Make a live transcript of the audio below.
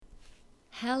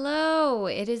Hello,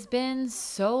 it has been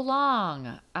so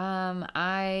long.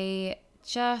 I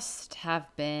just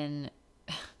have been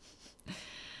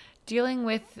dealing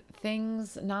with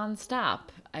things nonstop.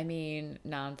 I mean,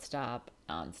 nonstop,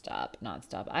 nonstop,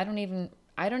 nonstop. I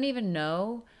don't even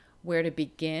know where to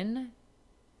begin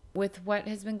with what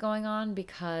has been going on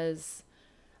because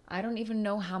I don't even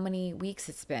know how many weeks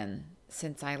it's been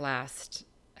since I last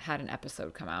had an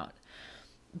episode come out.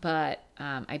 But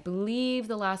I believe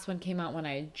the last one came out when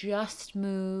I had just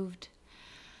moved.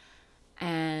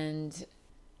 And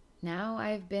now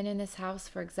I've been in this house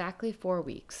for exactly 4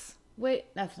 weeks. Wait,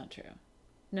 that's not true.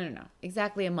 No.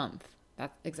 Exactly a month.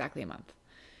 That's exactly a month.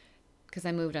 Because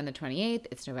I moved on the 28th.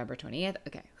 It's November 28th.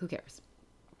 Okay, who cares?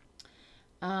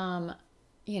 Um,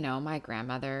 my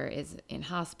grandmother is in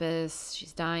hospice.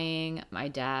 She's dying. My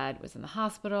dad was in the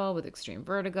hospital with extreme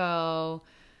vertigo,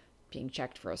 being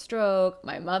checked for a stroke.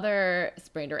 My mother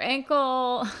sprained her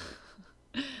ankle.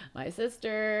 My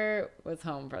sister was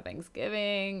home for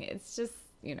Thanksgiving. It's just,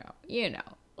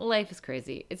 life is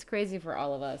crazy. It's crazy for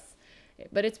all of us,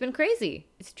 but it's been crazy.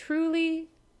 It's truly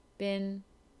been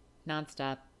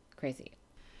nonstop crazy.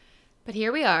 But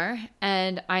here we are,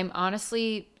 and I'm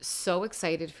honestly so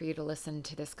excited for you to listen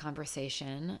to this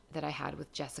conversation that I had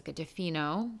with Jessica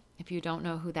DeFino. If you don't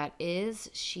know who that is,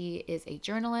 she is a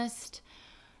journalist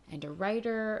and a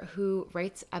writer who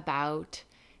writes about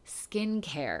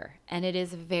skincare. And it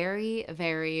is very,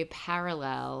 very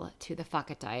parallel to the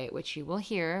Fuck It diet, which you will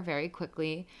hear very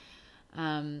quickly.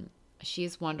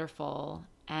 She's wonderful.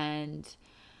 And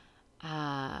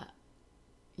yeah,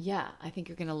 I think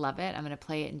you're going to love it. I'm going to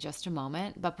play it in just a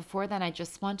moment. But before then, I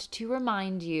just want to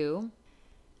remind you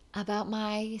about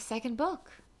my second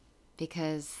book,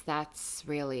 because that's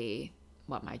really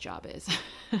what my job is.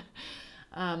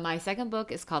 My second book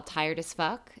is called Tired as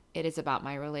Fuck. It is about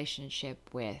my relationship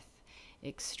with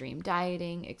extreme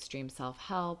dieting, extreme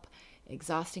self-help,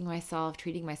 exhausting myself,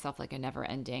 treating myself like a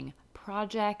never-ending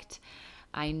project.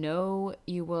 I know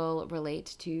you will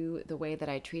relate to the way that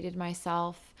I treated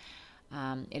myself.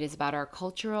 It is about our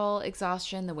cultural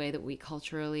exhaustion, the way that we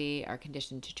culturally are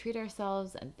conditioned to treat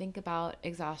ourselves and think about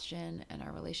exhaustion, and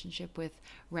our relationship with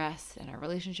rest and our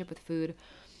relationship with food.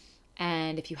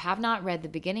 And if you have not read the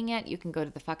beginning yet, you can go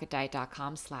to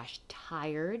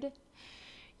thefuckitdiet.com/tired.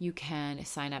 You can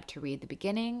sign up to read the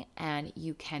beginning, and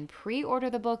you can pre-order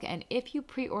the book. And if you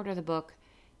pre-order the book,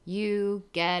 you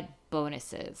get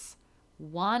bonuses.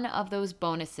 One of those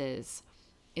bonuses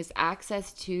is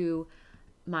access to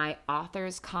my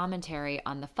author's commentary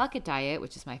on the Fuck It diet,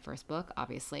 which is my first book,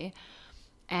 obviously.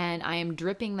 And I am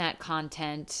dripping that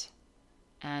content.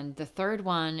 And the third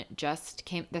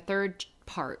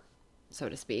part, so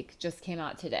to speak, just came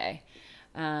out today.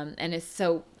 And it's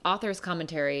so author's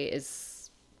commentary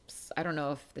is, I don't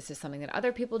know if this is something that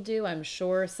other people do. I'm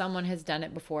sure someone has done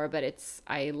it before, but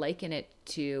I liken it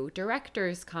to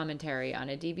director's commentary on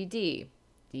a DVD.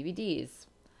 DVDs,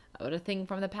 what a thing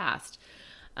from the past.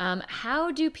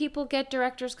 How do people get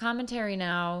director's commentary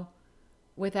now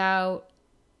without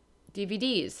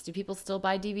DVDs? Do people still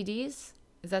buy DVDs?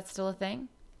 Is that still a thing?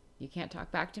 You can't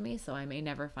talk back to me, so I may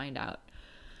never find out.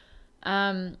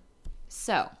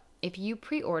 So if you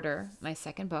pre-order my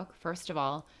second book, first of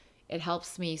all, it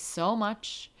helps me so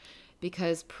much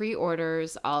because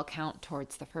pre-orders all count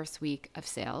towards the first week of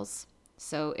sales.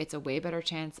 So it's a way better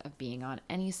chance of being on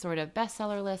any sort of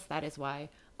bestseller list. That is why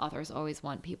authors always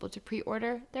want people to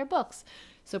pre-order their books.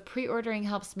 So pre-ordering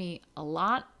helps me a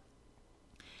lot.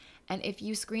 And if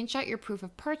you screenshot your proof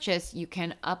of purchase, you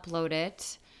can upload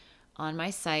it on my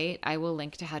site. I will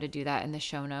link to how to do that in the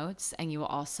show notes. And you will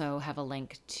also have a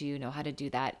link to know how to do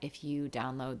that if you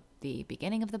download the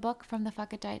beginning of the book from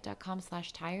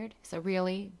thefuckitdiet.com/tired. So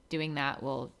really doing that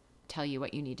will tell you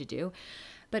what you need to do.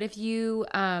 But if you,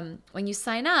 when you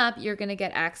sign up, you're going to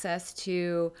get access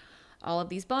to all of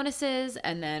these bonuses.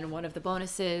 And then one of the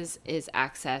bonuses is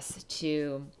access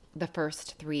to the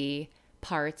first 3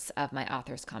 parts of my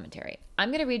author's commentary. I'm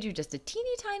going to read you just a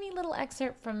teeny tiny little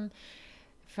excerpt from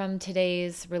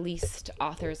today's released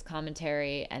author's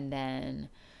commentary, and then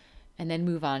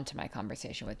move on to my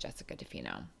conversation with Jessica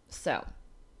DeFino. So,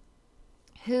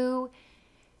 who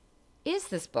is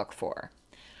this book for?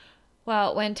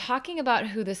 Well, when talking about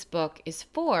who this book is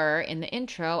for in the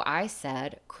intro, I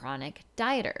said chronic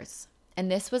dieters.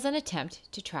 And this was an attempt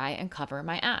to try and cover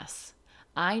my ass.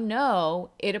 I know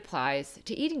it applies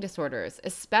to eating disorders,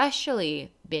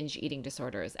 especially binge eating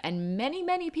disorders. And many,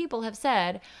 many people have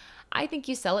said, I think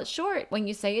you sell it short when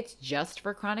you say it's just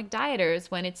for chronic dieters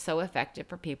when it's so effective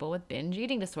for people with binge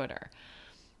eating disorder.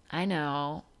 I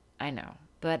know.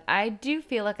 But I do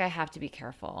feel like I have to be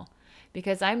careful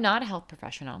because I'm not a health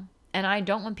professional. And I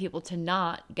don't want people to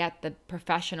not get the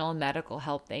professional medical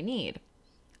help they need.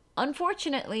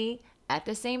 Unfortunately, at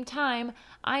the same time,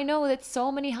 I know that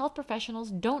so many health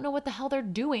professionals don't know what the hell they're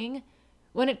doing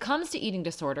when it comes to eating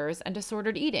disorders and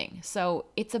disordered eating. So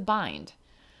it's a bind.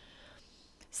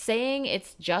 Saying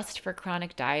it's just for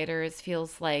chronic dieters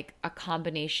feels like a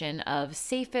combination of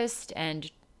safest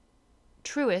and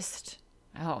truest.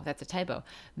 Oh, that's a typo.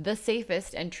 The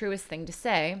safest and truest thing to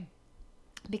say,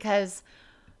 because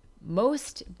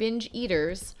most binge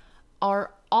eaters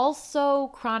are also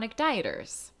chronic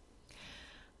dieters.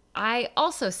 I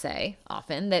also say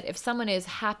often that if someone is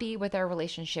happy with their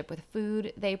relationship with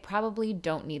food, they probably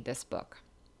don't need this book.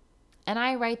 And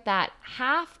I write that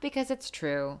half because it's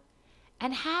true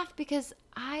and half because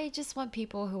I just want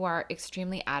people who are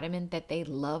extremely adamant that they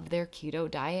love their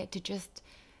keto diet to just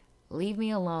leave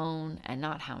me alone and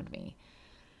not hound me.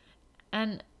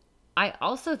 And I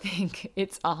also think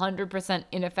it's 100%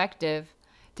 ineffective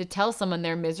to tell someone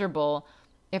they're miserable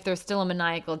if they're still a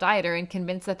maniacal dieter and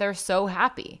convinced that they're so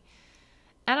happy.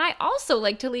 And I also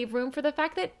like to leave room for the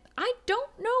fact that I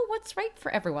don't know what's right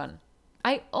for everyone.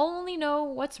 I only know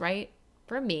what's right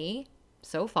for me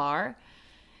so far.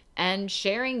 And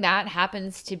sharing that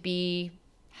happens to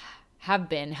have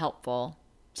been helpful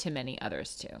to many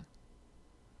others too.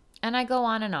 And I go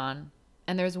on, and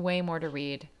there's way more to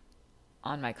read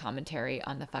on my commentary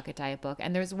on the Fuck It Diet book,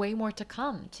 and there's way more to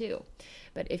come too.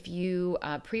 But if you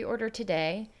pre-order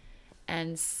today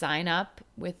and sign up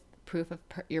with I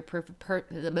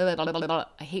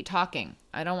hate talking.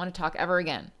 I don't want to talk ever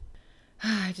again.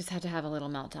 I just had to have a little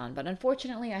meltdown. But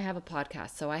unfortunately, I have a podcast,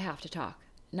 so I have to talk.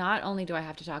 Not only do I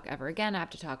have to talk ever again, I have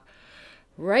to talk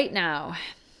right now.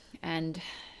 And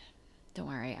don't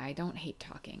worry, I don't hate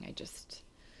talking. I just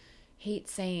hate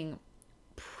saying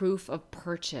proof of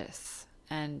purchase.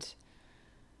 And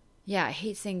yeah, I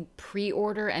hate saying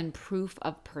pre-order and proof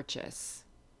of purchase.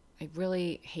 I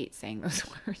really hate saying those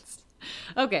words.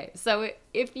 Okay, so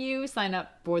if you sign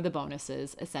up for the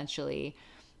bonuses, essentially,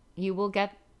 you will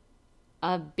get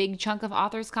a big chunk of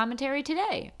author's commentary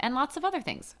today and lots of other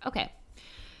things. Okay,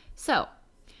 so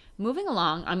moving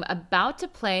along, I'm about to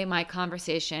play my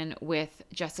conversation with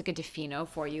Jessica DeFino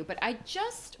for you, but I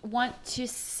just want to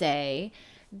say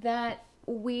that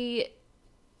I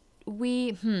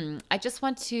just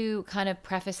want to kind of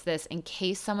preface this in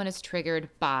case someone is triggered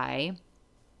by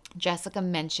Jessica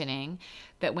mentioning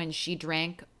that when she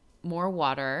drank more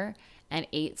water and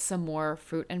ate some more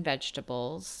fruit and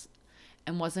vegetables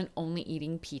and wasn't only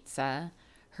eating pizza,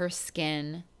 her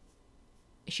skin,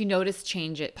 she noticed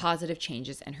positive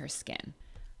changes in her skin.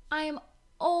 I am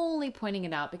only pointing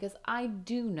it out because I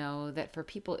do know that for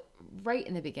people right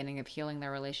in the beginning of healing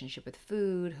their relationship with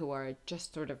food, who are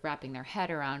just sort of wrapping their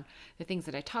head around the things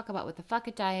that I talk about with the Fuck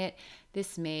It Diet,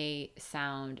 this may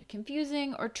sound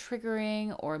confusing or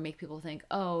triggering or make people think,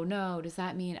 oh no, does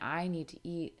that mean I need to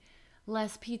eat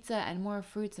less pizza and more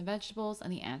fruits and vegetables?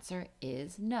 And the answer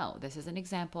is no. This is an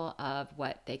example of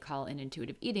what they call in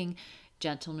intuitive eating,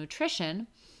 gentle nutrition.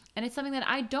 And it's something that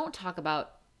I don't talk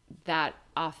about that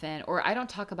often, or I don't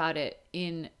talk about it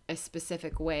in a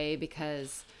specific way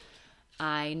because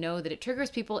I know that it triggers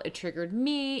people. It triggered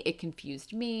me. It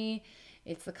confused me.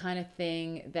 It's the kind of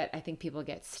thing that I think people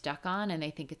get stuck on, and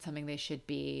they think it's something they should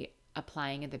be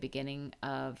applying at the beginning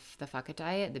of the Fuck It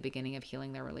Diet, the beginning of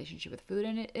healing their relationship with food,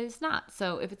 and it is not.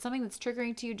 So if it's something that's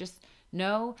triggering to you, just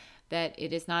know that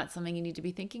it is not something you need to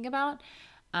be thinking about.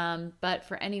 But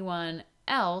for anyone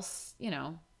else,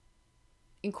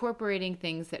 incorporating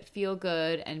things that feel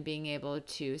good and being able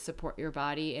to support your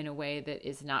body in a way that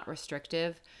is not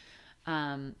restrictive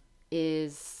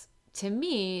is, to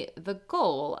me, the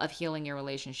goal of healing your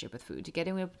relationship with food, to get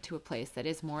into a place that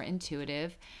is more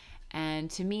intuitive. And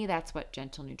to me, that's what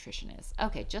gentle nutrition is.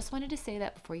 Okay, just wanted to say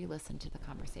that before you listen to the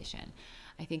conversation.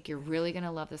 I think you're really going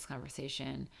to love this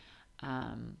conversation.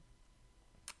 And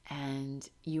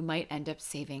you might end up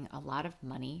saving a lot of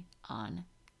money on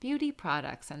beauty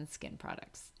products and skin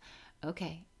products.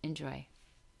 Okay, enjoy.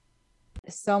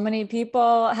 So many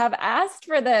people have asked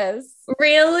for this.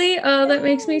 Really? Oh, that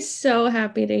makes me so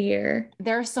happy to hear.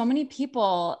 There are so many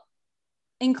people,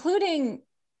 including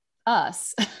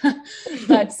us,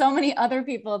 but so many other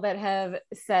people that have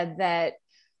said that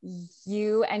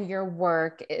you and your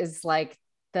work is like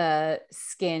the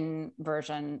skin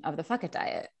version of the Fuck It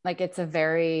Diet. Like it's a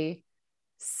very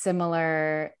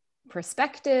similar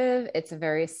perspective. It's a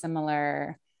very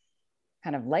similar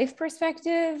kind of life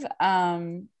perspective.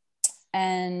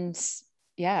 And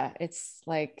yeah, it's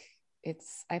like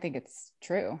I think it's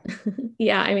true.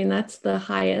 Yeah, I mean, that's the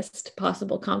highest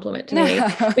possible compliment to me.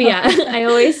 But yeah, I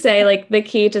always say like the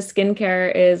key to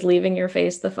skincare is leaving your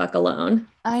face the fuck alone.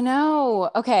 I know.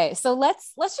 Okay, so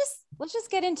let's just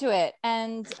get into it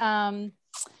and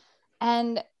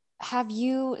have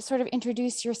you sort of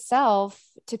introduce yourself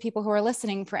to people who are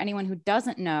listening for anyone who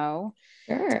doesn't know.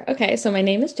 Sure. Okay, so my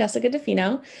name is Jessica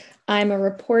DeFino. I'm a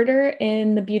reporter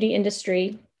in the beauty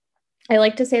industry. I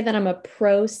like to say that I'm a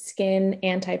pro skin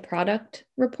anti-product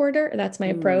reporter. That's my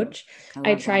Ooh, approach. I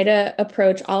I love try that. to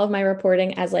approach all of my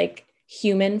reporting as like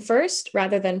human first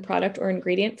rather than product or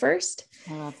ingredient first.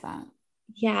 I love that.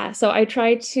 Yeah, so I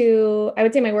would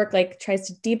say my work like tries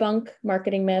to debunk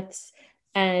marketing myths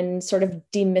and sort of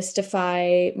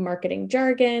demystify marketing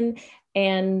jargon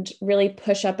and really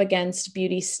push up against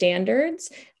beauty standards,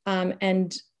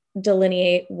 and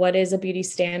delineate what is a beauty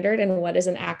standard and what is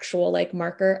an actual like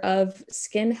marker of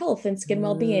skin health and skin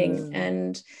well-being. Ooh.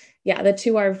 And yeah, the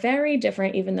two are very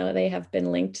different, even though they have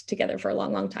been linked together for a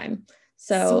long, long time.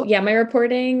 So So yeah, my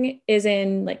reporting is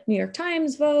in like New York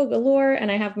Times, Vogue, Allure,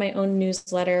 and I have my own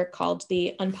newsletter called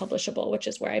The Unpublishable, which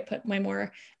is where I put my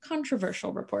more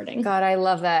controversial reporting. God, I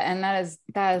love that. And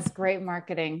that is great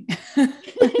marketing.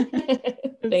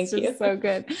 It's Thank just you. so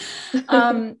good.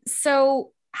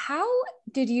 So how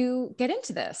did you get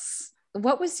into this?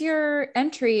 What was your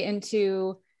entry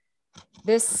into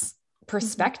this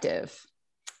perspective?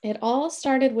 It all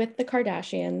started with the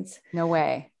Kardashians. No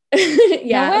way. No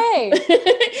Yeah, way.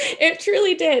 it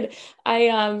truly did.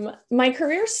 My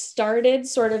career started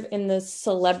sort of in the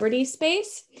celebrity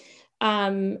space.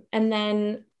 And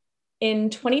then in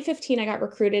 2015, I got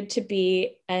recruited to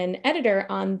be an editor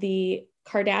on the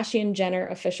Kardashian Jenner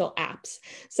official apps.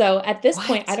 So at this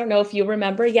point, I What? don't know if you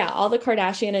remember, yeah, all the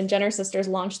Kardashian and Jenner sisters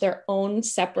launched their own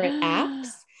separate Oh apps.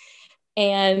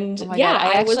 And my God. yeah,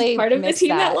 I I was actually part of the missed team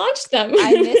that that. launched them.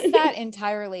 I missed that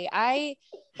entirely.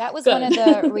 That was one Good.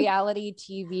 of the reality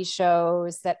TV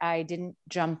shows that I didn't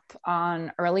jump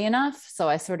on early enough. So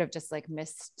I sort of just like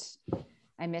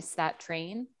I missed that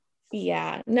train.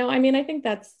 Yeah. No, I mean, I think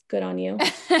that's good on you.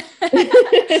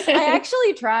 I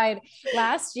actually tried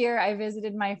last year. I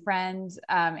visited my friend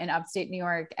in upstate New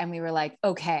York, and we were like,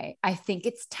 okay, I think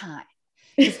it's time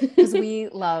because we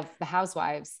love the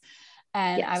Housewives.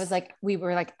 And I was Yes. like, we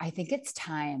were like, I think it's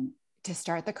time to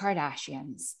start the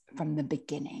Kardashians from the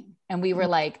beginning. And we were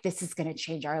like, this is going to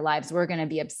change our lives. We're going to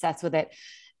be obsessed with it.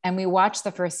 And we watched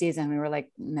the first season. We were like,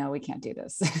 no, we can't do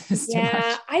this. It's too Yeah,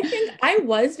 much. I think I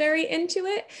was very into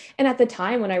it. And at the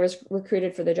time when I was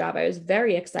recruited for the job, I was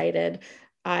very excited.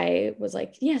 I was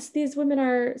like, yes, these women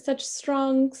are such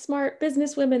strong, smart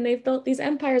business women. They've built these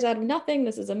empires out of nothing.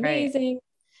 This is Right. amazing.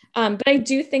 But I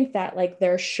do think that like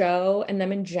their show and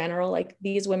them in general, like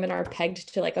these women are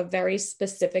pegged to like a very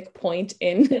specific point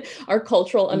in our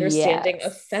cultural understanding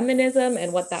of feminism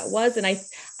and what that was. And I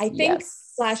think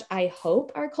slash Yes. I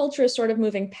hope our culture is sort of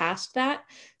moving past that.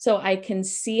 So I can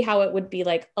see how it would be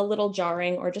like a little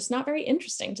jarring or just not very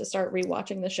interesting to start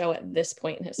rewatching the show at this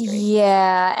point in history.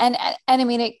 Yeah. And I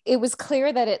mean it was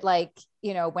clear that it like,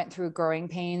 went through growing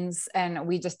pains and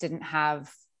we just didn't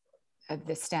have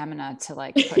the stamina to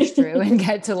like push through and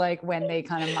get to like when they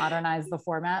kind of modernize the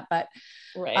format.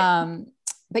 Right. Um,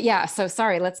 but yeah, so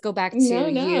sorry, let's go back to No,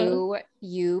 no.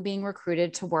 you being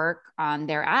recruited to work on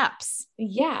their apps.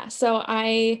 Yeah. So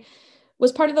I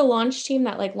was part of the launch team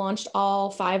that like launched all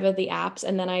five of the apps.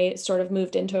 And then I sort of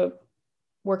moved into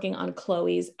working on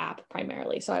Chloe's app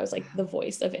primarily. So I was like the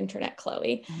voice of Internet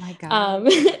Chloe. Oh my God. Um,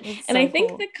 That's and I so think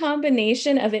cool. the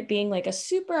combination of it being like a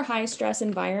super high stress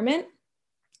environment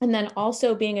and then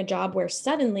also being a job where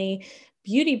suddenly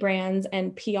beauty brands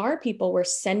and PR people were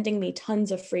sending me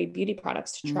tons of free beauty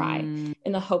products to try Mm.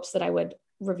 in the hopes that I would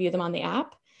review them on the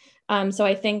app. So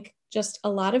I think just a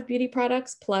lot of beauty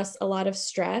products plus a lot of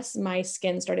stress, my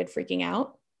skin started freaking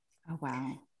out. Oh,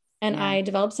 wow. And Yeah. I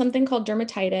developed something called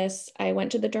dermatitis. I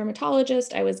went to the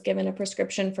dermatologist. I was given a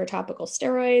prescription for topical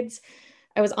steroids.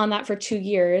 I was on that for 2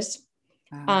 years,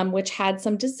 Wow. which had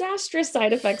some disastrous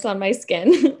side effects on my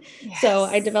skin. So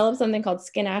I Yes. developed something called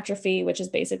skin atrophy, which is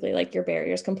basically like your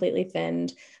barriers completely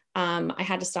thinned. I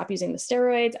had to stop using the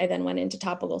steroids. I then went into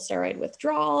topical steroid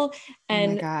withdrawal, Oh my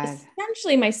and God.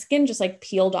 essentially my skin just like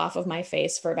peeled off of my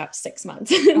face for about 6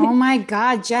 months. Oh my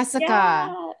God, Jessica.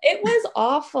 Yeah, it was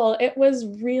awful. It was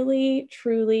really,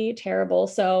 truly terrible.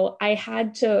 So I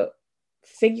had to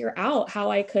figure out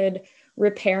how I could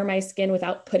repair my skin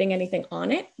without putting anything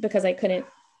on it because I couldn't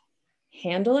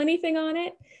handle anything on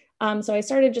it. So I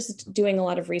started just doing a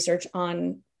lot of research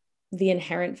on the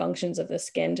inherent functions of the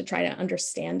skin to try to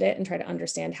understand it and try to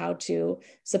understand how to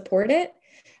support it.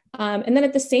 And then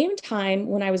at the same time,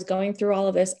 when I was going through all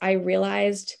of this, I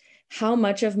realized how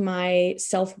much of my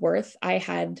self-worth I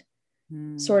had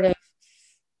Mm. sort of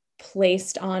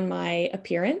placed on my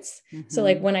appearance. So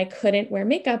like Mm-hmm. when I couldn't wear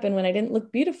makeup and when I didn't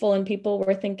look beautiful and people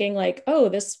were thinking like, "Oh,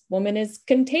 this woman is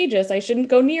contagious. I shouldn't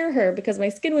go near her because my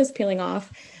skin was peeling off."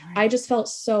 I Right. just felt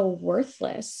so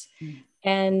worthless. Mm.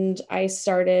 And I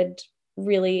started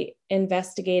really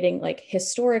investigating like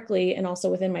historically and also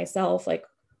within myself, like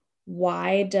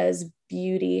why does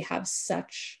beauty have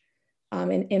such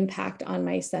an impact on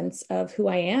my sense of who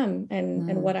I am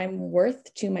and what Mm. I'm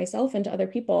worth to myself and to other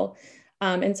people.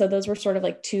 And so those were sort of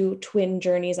like two twin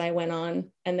journeys I went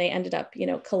on, and they ended up,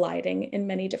 colliding in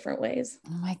many different ways.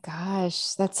 Oh my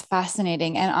gosh, that's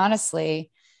fascinating. And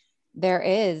honestly, there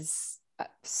is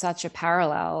such a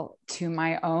parallel to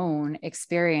my own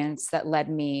experience that led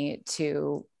me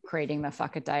to creating the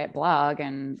Fuck It Diet blog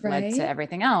and led to Right?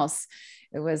 everything else.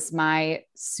 It was my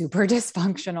super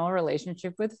dysfunctional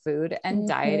relationship with food and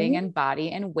dieting Mm-hmm. and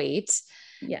body and weight,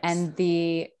 Yes. and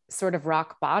the sort of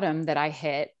rock bottom that I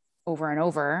hit over and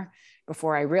over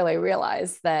before I really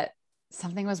realized that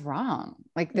something was wrong.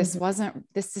 Like Mm-hmm.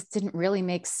 this just didn't really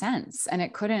make sense. And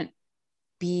it couldn't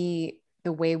be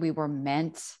the way we were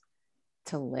meant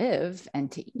to live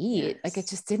and to eat. Like it Yes.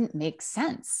 just didn't make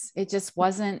sense. It just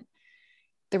wasn't,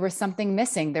 there was something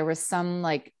missing. There was some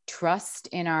like trust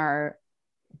in our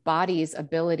body's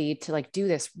ability to like do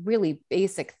this really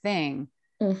basic thing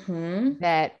Mm-hmm.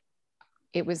 that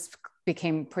it was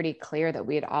became pretty clear that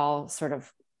we had all sort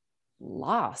of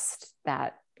lost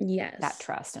that Yes.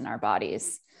 trust in our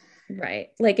bodies. Right.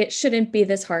 Like it shouldn't be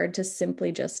this hard to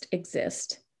simply just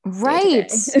exist day to Right,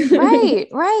 day. right,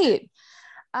 right.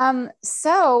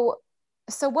 So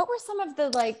what were some of the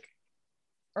like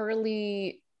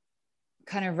early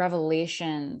kind of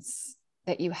revelations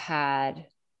that you had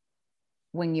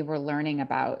when you were learning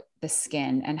about the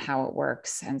skin and how it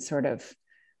works and sort of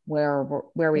where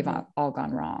we've Mhm. all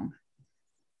gone wrong?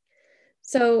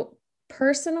 So,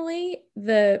 personally,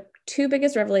 the two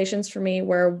biggest revelations for me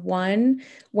were one,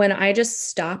 when I just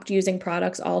stopped using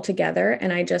products altogether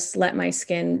and I just let my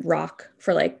skin rock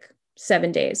for like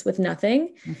 7 days with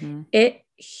nothing. Mm-hmm. It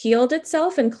healed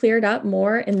itself and cleared up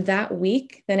more in that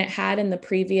week than it had in the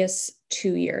previous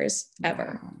 2 years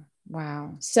ever. Wow.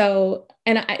 Wow. So,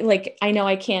 and I know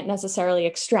I can't necessarily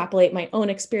extrapolate my own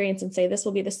experience and say this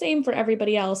will be the same for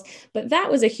everybody else, but that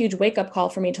was a huge wake up call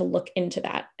for me to look into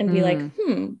that and be like,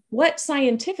 Mm. what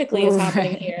scientifically is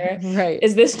happening Right. here? Right.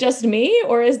 Is this just me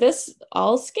or is this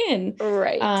all skin?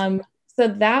 Right. Um, so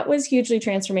that was hugely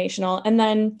transformational. And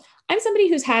then I'm somebody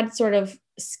who's had sort of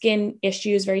skin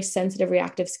issues, very sensitive,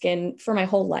 reactive skin for my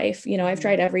whole life. I've Mm-hmm.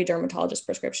 tried every dermatologist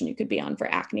prescription you could be on for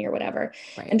acne or whatever.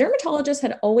 Right. And dermatologists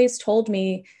had always told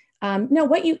me, no,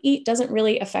 what you eat doesn't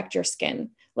really affect your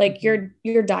skin. Like Mm-hmm.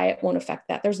 your diet won't affect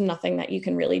that. There's nothing that you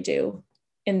can really do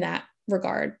in that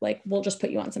regard. Like we'll just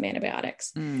put you on some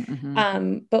antibiotics.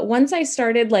 Mm-hmm. But once I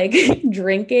started like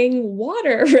drinking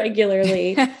water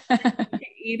regularly,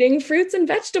 eating fruits and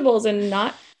vegetables and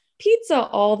not pizza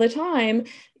all the time,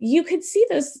 you could see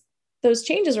those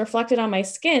changes reflected on my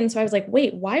skin. So I was like,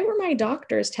 wait, why were my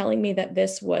doctors telling me that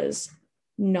this was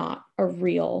not a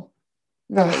real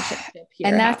relationship And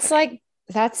here that's happening? like,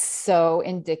 that's so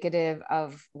indicative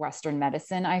of Western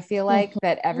medicine. I feel like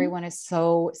that Mm-hmm. everyone is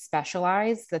so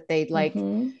specialized that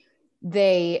Mm-hmm.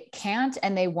 they can't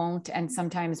and they won't and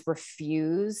sometimes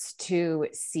refuse to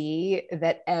see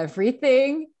that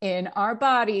everything in our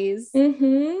bodies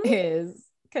Mm-hmm. is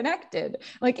connected.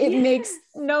 Like it makes Yes.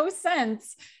 no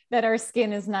sense that our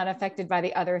skin is not affected by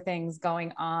the other things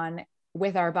going on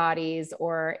with our bodies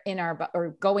or in our or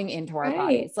going into our Right.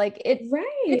 bodies. Like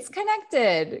Right. it's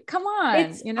connected. Come on,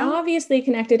 It's you know? obviously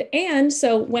connected. And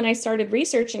so when I started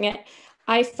researching it,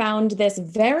 I found this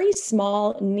very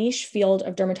small niche field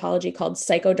of dermatology called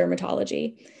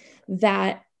psychodermatology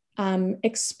that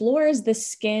explores the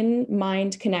skin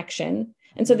mind connection.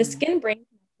 And so the Mm, skin brain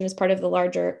connection is part of the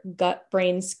larger gut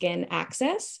brain skin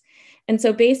axis. And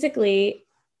so basically,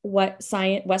 what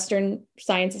Western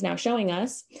science is now showing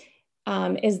us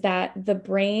is that the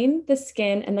brain, the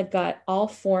skin, and the gut all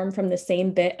form from the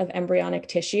same bit of embryonic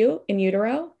tissue in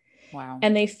utero. wow.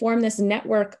 And they form this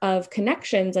network of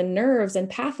connections and nerves and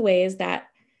pathways that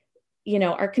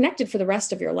are connected for the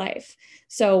rest of your life.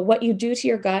 So what you do to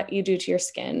your gut, you do to your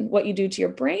skin. What you do to your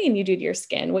brain, you do to your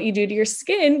skin. What you do to your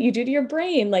skin, you do to your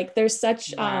brain. Like Wow. there's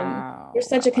such Wow. a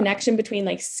Wow. connection between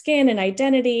like skin and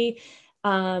identity,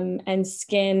 and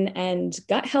skin and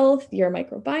gut health, your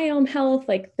microbiome health.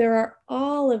 Like there are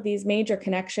all of these major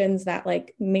connections that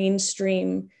like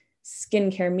mainstream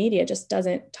skincare media just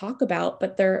doesn't talk about,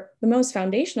 but they're the most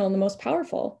foundational and the most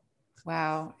powerful.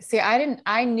 Wow. See,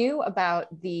 I knew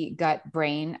about the gut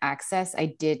brain axis. I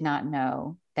did not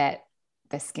know that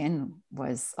the skin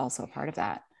was also a part of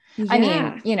that. I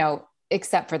mean, Yeah.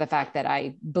 except for the fact that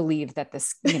I believe that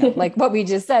this, like what we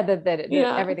just said, that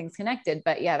Yeah. everything's connected.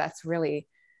 But yeah, that's really,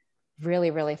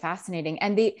 really, really fascinating.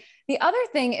 And the other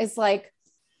thing is like,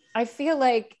 I feel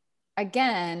like,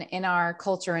 again, in our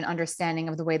culture and understanding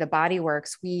of the way the body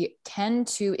works, we tend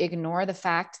to ignore the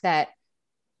fact that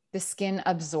the skin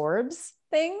absorbs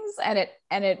things and it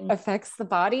affects the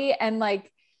body. And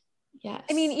like,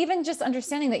 I mean, Yes. even just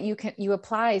understanding that you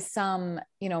apply some,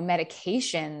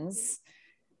 medications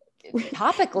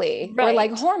topically or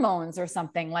like Right. hormones or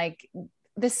something, like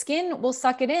the skin will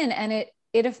suck it in and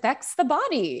it affects the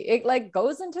body. It like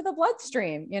goes into the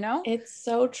bloodstream. It's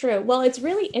so true. Well, it's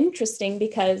really interesting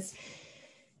because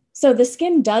so the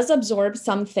skin does absorb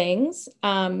some things,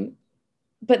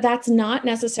 but that's not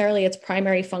necessarily its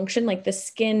primary function. Like the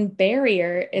skin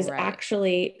barrier is Right.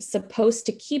 actually supposed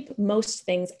to keep most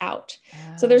things out.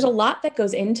 So there's a Oh. lot that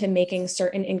goes into making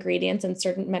certain ingredients and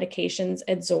certain medications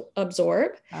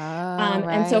absorb. Oh,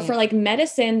 And so for right. like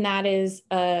medicine, that is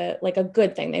like a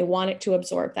good thing. They want it to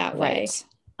absorb that way.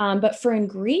 Right. But for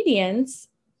ingredients,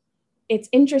 it's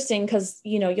interesting because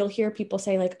you'll hear people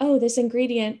say like, oh, this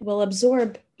ingredient will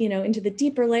absorb into the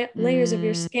deeper layers of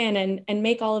your Mm, skin and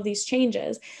make all of these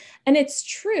changes. And it's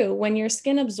true, when your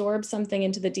skin absorbs something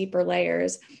into the deeper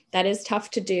layers, that is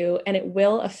tough to do, and it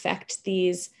will affect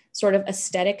these sort of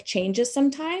aesthetic changes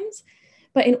sometimes.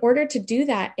 But in order to do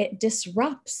that, it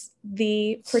disrupts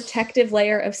the protective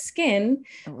layer of skin,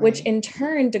 which right. in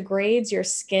turn degrades your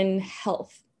skin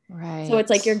health. So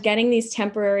it's like you're Right. getting these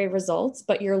temporary results,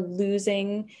 but you're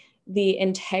losing the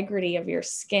integrity of your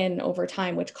skin over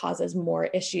time, which causes more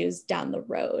issues down the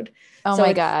road. Oh So my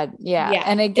it's, God. Yeah. yeah,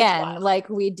 And it's again, wild. like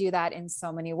we do that in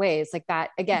so many ways. Like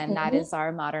that, again, that Mhm. is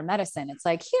our modern medicine. It's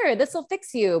like, here, this will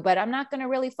fix you, but I'm not going to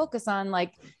really focus on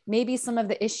like maybe some of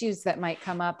the issues that might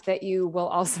come up that you will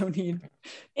also need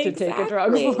to take a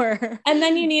drug Exactly. for. And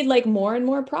then you need like more and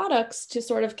more products to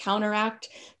sort of counteract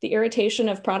the irritation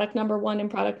of product number one and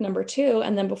product number two.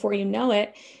 And then before you know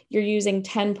it, you're using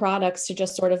 10 products to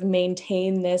just sort of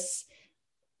maintain this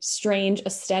strange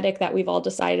aesthetic that we've all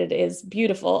decided is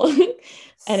beautiful.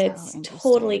 And So it's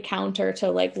totally interesting. counter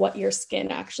to like what your skin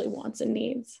actually wants and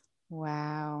needs.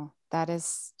 Wow. That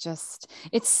is just,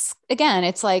 it's again,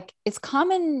 it's like, it's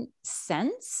common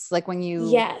sense. Like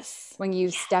Yes. when you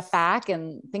step Yes. back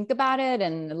and think about it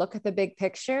and look at the big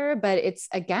picture, but it's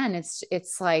again,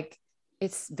 it's like,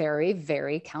 it's very,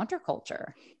 very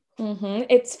counterculture.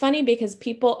 It's funny because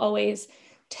people always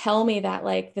tell me that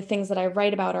like the things that I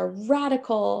write about are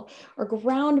radical or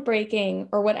groundbreaking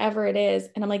or whatever it is.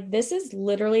 And I'm like, this is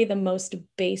literally the most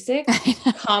basic,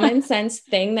 common sense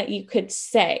thing that you could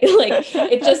say. Like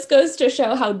it just goes to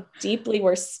show how deeply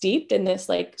we're steeped in this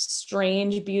like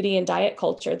strange beauty and diet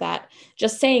culture that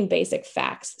just saying basic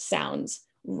facts sounds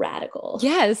radical.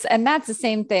 Yes, and that's the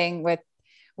same thing with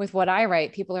what I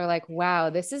write. People are like, "Wow,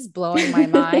 this is blowing my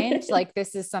mind. Like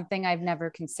this is something I've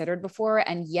never considered before."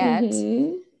 And yet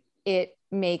Hmm. it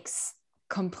makes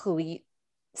complete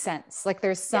sense. Like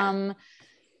there's Yeah. some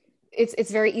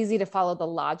it's very easy to follow the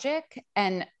logic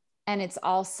and it's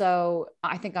also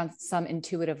I think on some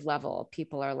intuitive level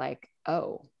people are like,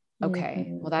 "Oh, okay.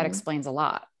 Well that Hmm. explains a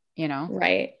lot."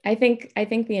 Right. I think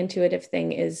the intuitive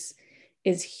thing is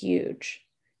huge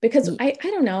because I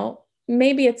don't know,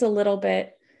 maybe it's a little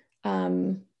bit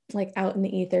like out in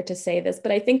the ether to say this,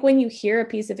 but I think when you hear a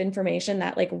piece of information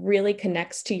that like really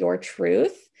connects to your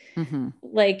truth, Mm-hmm.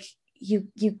 like you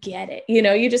get it.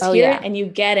 You just Oh hear it yeah. and you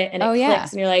get it and Oh it yeah.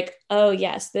 clicks and you're like, "Oh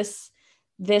yes,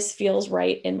 this feels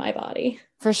right in my body."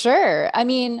 For sure. I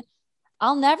mean,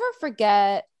 I'll never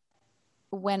forget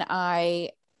when I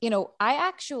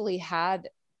actually had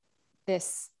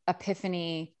this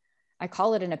epiphany. I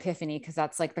call it an epiphany because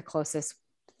that's like the closest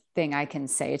thing I can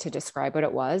say to describe what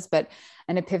it was, but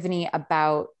an epiphany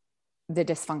about the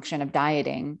dysfunction of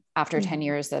dieting after 10 Mhm.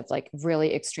 years of like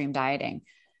really extreme dieting.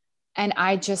 And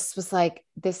I just was like,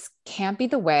 this can't be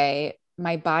the way.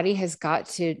 My body has got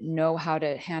to know how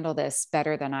to handle this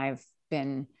better than I've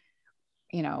been,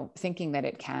 thinking that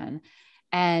it can.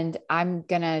 And I'm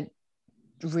going to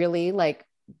really like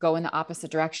go in the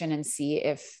opposite direction and see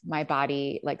if my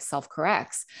body like self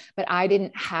corrects. But I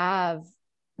didn't have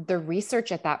the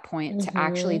research at that point to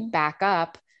actually Mhm. back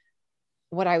up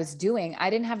what I was doing. I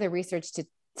didn't have the research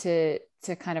to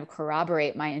kind of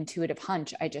corroborate my intuitive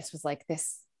hunch. I just was like,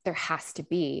 this, there has to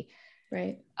be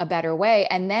Right. a better way.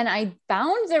 And then I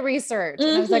found the research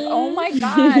and I was like, oh my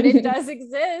God, it Mm-hmm. does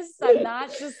exist. I'm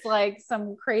not just like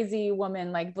some crazy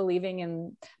woman, like believing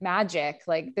in magic.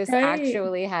 Like this Right.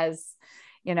 actually has,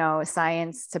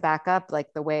 science to back up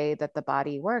like the way that the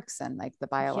body works and like the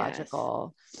Yes.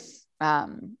 biological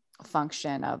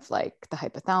function of like the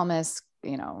hypothalamus,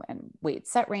 and weight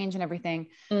set range and everything.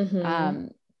 Mm-hmm.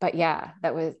 But yeah,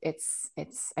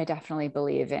 I definitely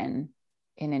believe in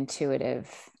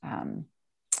intuitive,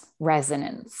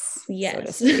 resonance, so to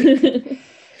Yes. speak.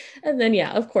 And then,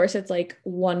 yeah, of course, it's like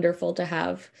wonderful to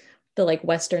have the like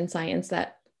Western science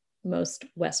that most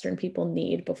Western people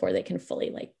need before they can fully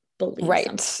like believe something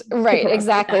Right, to right, corroborate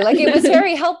exactly. that. Like it was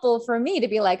very helpful for me to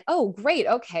be like, oh, great.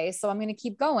 Okay. So I'm going to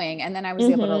keep going. And then I was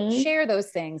able to Mm-hmm. share those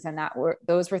things. And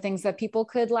those were things that people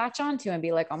could latch onto and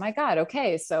be like, oh my God.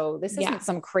 Okay. So this isn't Yeah.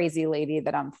 some crazy lady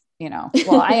that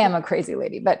well, I am a crazy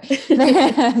lady, but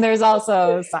there's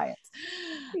also science.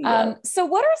 Yep. So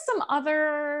what are some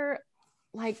other,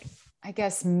 like, I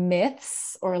guess,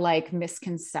 myths or like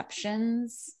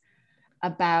misconceptions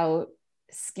about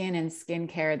skin and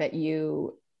skincare that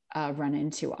you run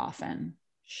into often?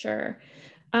 Sure.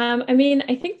 I mean,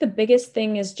 I think the biggest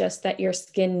thing is just that your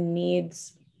skin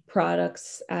needs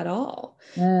products at all.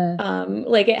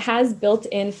 Like it has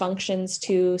built-in functions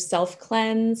to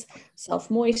self-cleanse,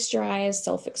 self-moisturize,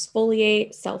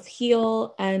 self-exfoliate,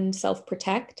 self-heal, and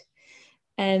self-protect.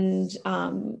 And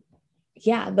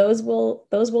yeah, those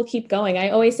will keep going. I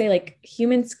always say like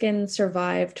human skin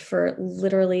survived for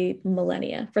literally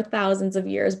millennia, for thousands of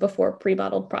years before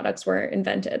pre-bottled products were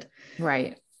invented.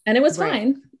 Right. And it was Right.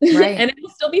 fine. Right. And it will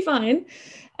still be fine.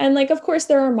 And like, of course,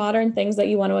 there are modern things that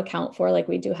you want to account for. Like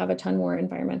we do have a ton more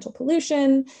environmental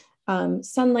pollution.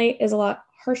 Sunlight is a lot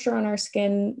harsher on our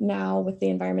skin now with the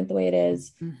environment the way it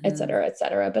is, et Mm-hmm. cetera, et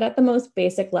cetera. But at the most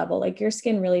basic level, like your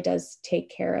skin really does take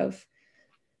care of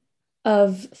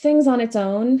things on its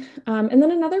own. And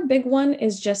then another big one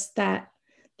is just that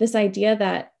this idea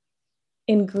that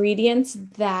ingredients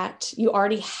that you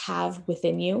already have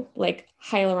within you, like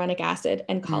hyaluronic acid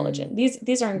and Mm. collagen.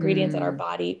 These are ingredients that our Mm.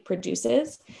 body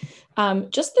produces.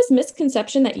 Just this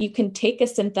misconception that you can take a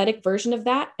synthetic version of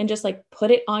that and just like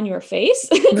put it on your face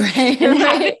Right. and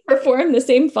have Right. it perform the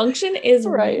same function is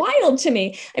Right. wild to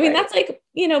me. I mean, Right. that's like,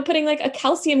 putting like a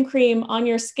calcium cream on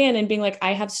your skin and being like,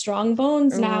 I have strong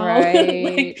bones now. Right.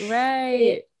 Like Right.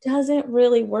 it doesn't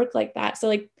really work like that. So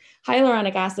like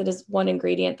hyaluronic acid is one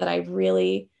ingredient that I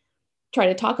really try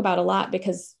to talk about a lot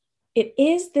because it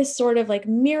is this sort of like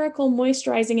miracle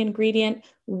moisturizing ingredient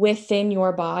within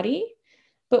your body.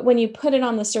 But when you put it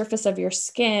on the surface of your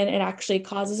skin, it actually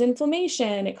causes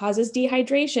inflammation. It causes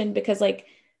dehydration because, like,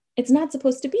 it's not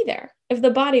supposed to be there. If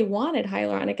the body wanted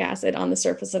hyaluronic acid on the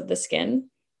surface of the skin,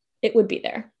 it would be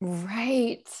there.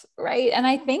 Right. Right. And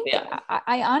I think Yeah.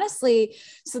 I honestly,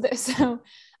 so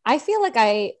I feel like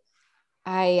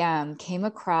I came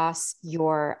across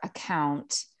your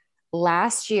account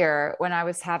last year when I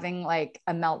was having like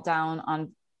a meltdown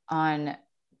on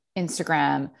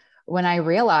Instagram when I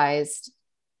realized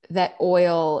that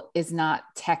oil is not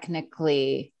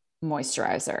technically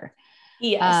moisturizer.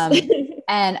 Yes. Um,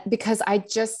 and because I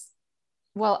just,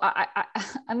 well,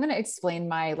 I'm going to explain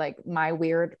my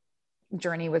weird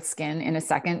journey with skin in a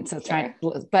second. So Sure.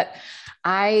 but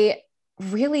I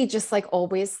really just like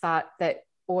always thought that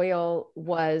oil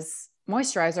was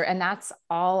moisturizer. And that's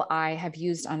all I have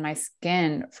used on my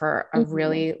skin for a Mhm.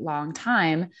 really long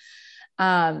time.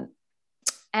 Um,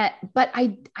 but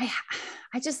I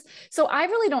just, so I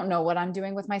really don't know what I'm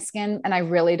doing with my skin and I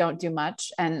really don't do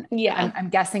much. And Yeah, I'm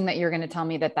guessing that you're going to tell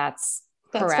me that that's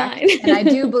that's correct. fine. And I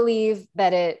do believe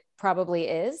that it probably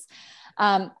is.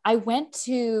 I went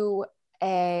to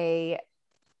I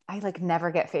like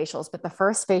never get facials, but the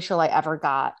first facial I ever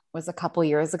got was a couple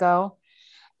years ago.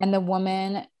 And the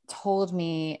woman told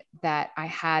me that I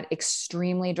had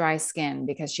extremely dry skin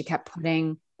because she kept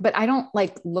but I don't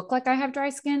like look like I have dry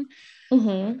skin.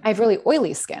 Hmm. I have really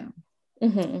oily skin.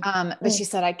 Hmm. But she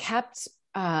said I kept,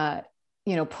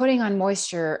 putting on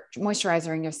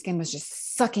moisturizer and your skin was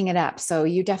just sucking it up. So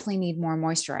you definitely need more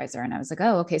moisturizer. And I was like,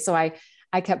 oh, okay. So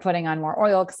I kept putting on more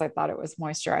oil because I thought it was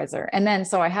moisturizer. And then,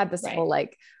 so I had this Right. whole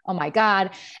like, oh my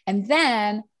God. And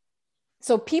then,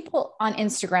 so people on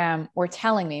Instagram were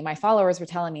telling me, my followers were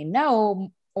telling me,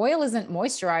 no, oil isn't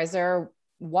moisturizer.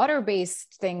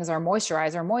 Water-based things are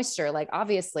moisture. Like,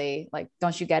 obviously, like,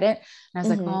 don't you get it? And I was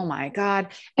like, oh Hmm. my God.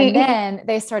 And then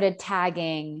they started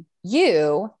tagging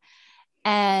you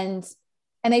and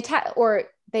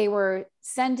they were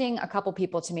sending a couple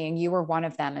people to me and you were one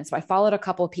of them. And so I followed a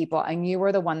couple of people and you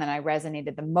were the one that I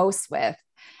resonated the most with.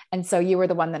 And so you were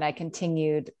the one that I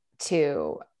continued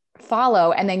to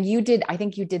follow. And then I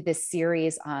think you did this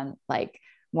series on like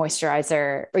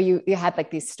moisturizer, or you had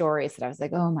like these stories that I was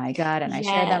like, oh my God. And I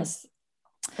shared them. Yes.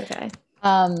 Okay.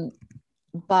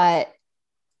 But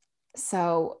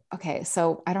so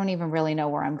I don't even really know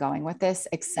where I'm going with this,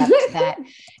 except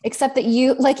that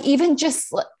you like, even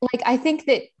just like, I think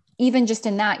that even just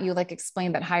in that, you like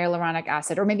explained that hyaluronic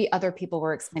acid, or maybe other people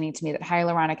were explaining to me that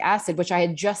hyaluronic acid, which I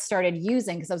had just started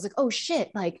using, because I was like, oh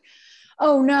shit, like,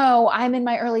 oh no, I'm in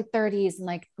my early 30s and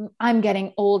like I'm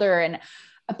getting older, and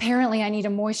apparently I need to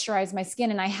moisturize my skin.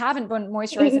 And I haven't been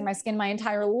moisturizing my skin my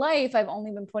entire life. I've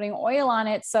only been putting oil on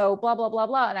it. So blah, blah, blah,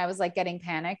 blah. And I was like getting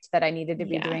panicked that I needed to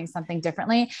be doing something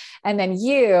differently. And then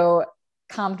you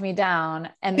calmed me down.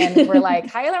 And then we're like,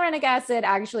 hyaluronic acid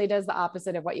actually does the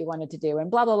opposite of what you wanted to do,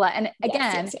 and blah, blah, blah. And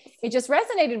again, it just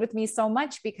resonated with me so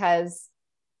much, because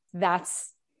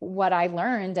that's what I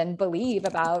learned and believe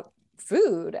about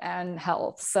food and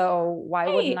health. So why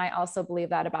wouldn't I also believe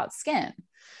that about skin?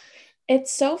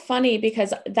 It's so funny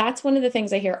because that's one of the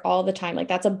things I hear all the time. Like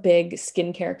that's a big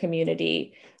skincare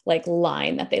community, like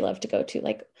line that they love to go to,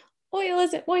 like oil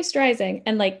isn't moisturizing.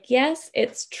 And like, yes,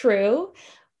 it's true.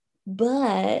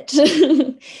 But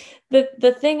the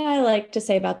thing I like to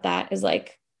say about that is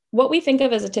like what we think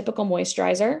of as a typical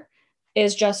moisturizer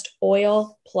is just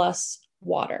oil plus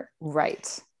water.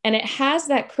 Right. And it has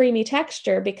that creamy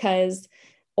texture because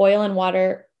oil and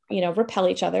water, repel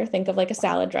each other. Think of like a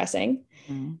salad dressing.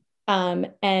 Mm-hmm.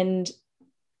 And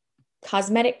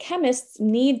cosmetic chemists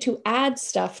need to add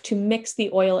stuff to mix the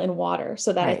oil and water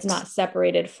so that it's not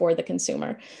separated for the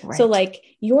consumer. Right. So like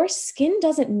your skin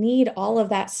doesn't need all of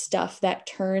that stuff that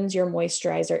turns your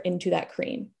moisturizer into that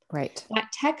cream. Right.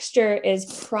 That texture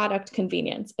is product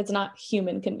convenience. It's not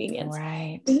human convenience.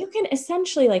 Right. You can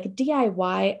essentially like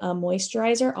DIY a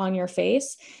moisturizer on your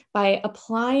face by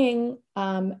applying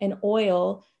an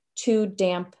oil to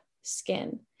damp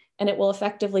skin. And it will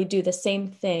effectively do the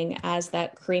same thing as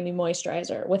that creamy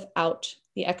moisturizer without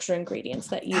the extra ingredients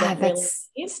that you don't really need.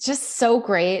 It's just so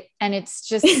great. And it's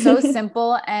just so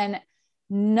simple. And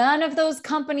none of those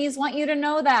companies want you to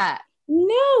know that.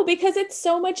 No, because it's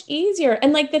so much easier.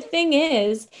 And like the thing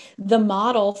is, the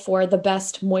model for the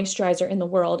best moisturizer in the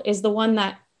world is the one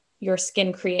that your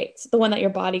skin creates, the one that your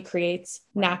body creates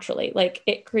naturally. Like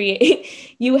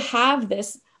you have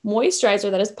this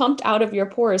moisturizer that is pumped out of your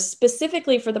pores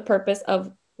specifically for the purpose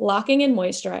of locking in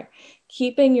moisture,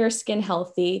 keeping your skin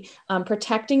healthy,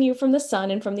 protecting you from the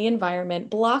sun and from the environment,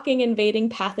 blocking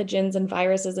invading pathogens and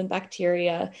viruses and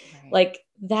bacteria. Right. Like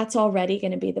that's already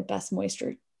going to be the best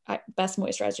moisturizer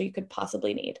you could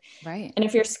possibly need. Right. And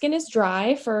if your skin is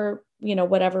dry for,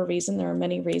 whatever reason, there are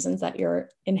many reasons that your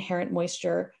inherent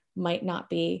moisture might not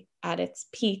be at its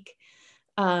peak.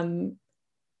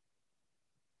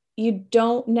 You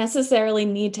don't necessarily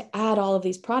need to add all of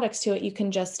these products to it. You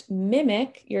can just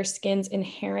mimic your skin's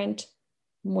inherent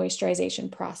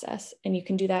moisturization process. And you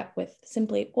can do that with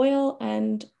simply oil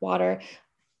and water.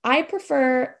 I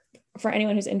prefer, for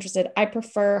anyone who's interested, I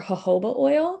prefer jojoba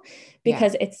oil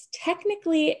because it's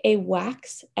technically a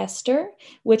wax ester,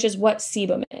 which is what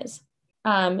sebum is.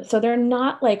 So they're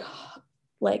not like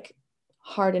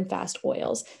hard and fast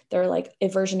oils. They're like a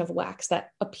version of wax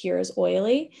that appears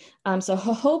oily. So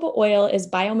jojoba oil is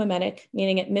biomimetic,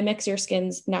 meaning it mimics your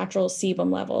skin's natural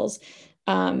sebum levels.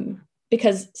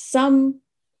 Because some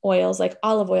oils, like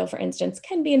olive oil, for instance,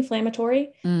 can be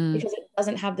inflammatory because it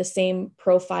doesn't have the same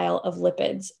profile of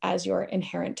lipids as your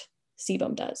inherent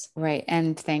sebum does. Right.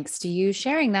 And thanks to you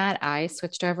sharing that, I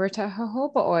switched over to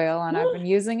jojoba oil and I've been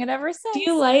using it ever since. Do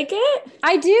you like it?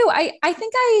 I do. I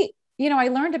think I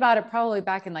learned about it probably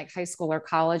back in like high school or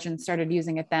college and started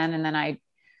using it then. And then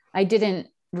I didn't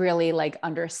really like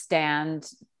understand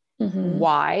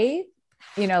why,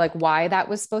 why that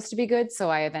was supposed to be good. So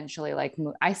I eventually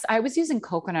I was using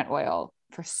coconut oil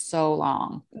for so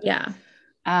long. Yeah.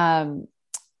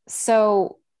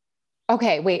 So,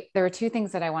 okay, wait, there are two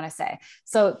things that I want to say.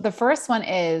 So the first one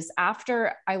is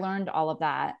after I learned all of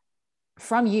that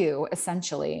from you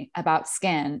essentially about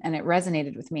skin and it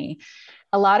resonated with me,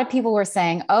 a lot of people were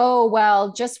saying, oh,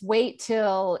 well, just wait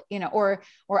till, or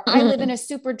I live in a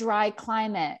super dry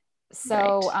climate.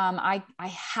 So I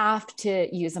have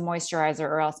to use a moisturizer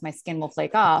or else my skin will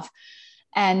flake off.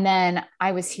 And then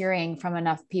I was hearing from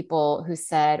enough people who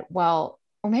said, well,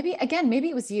 or maybe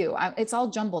it was you. It's all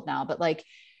jumbled now, but like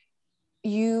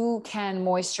you can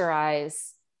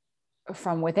moisturize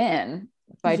from within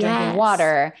by drinking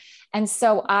water. And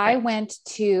so I went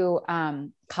to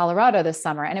Colorado this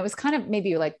summer, and it was kind of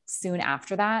maybe like soon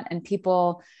after that. And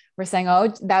people were saying,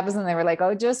 oh, that was when they were like,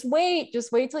 oh, just wait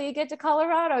till you get to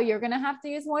Colorado. You're going to have to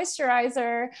use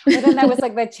moisturizer. But then that was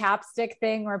like the chapstick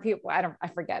thing where people, I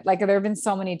forget. Like there have been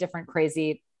so many different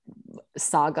crazy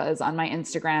sagas on my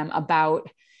Instagram about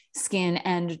skin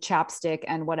and chapstick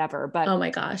and whatever. But oh my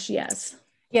gosh, yes.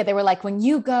 yeah, they were like, when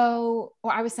you go,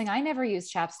 or I was saying, I never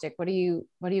use chapstick. What are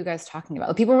you guys talking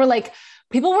about? People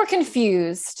were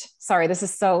confused. Sorry, this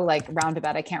is so like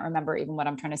roundabout. I can't remember even what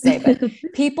I'm trying to say, but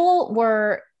people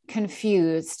were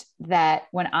confused that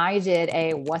when I did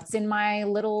a what's in my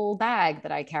little bag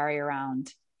that I carry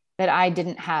around, that I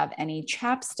didn't have any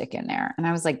chapstick in there. And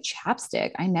I was like,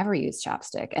 chapstick? I never use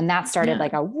chapstick. And that started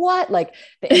like a what? Like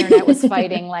the internet was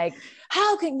fighting, like,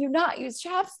 how can you not use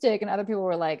chapstick? And other people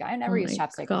were like, I never use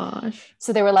chapstick. Gosh.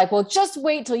 So they were like, well, just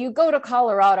wait till you go to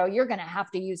Colorado. You're going to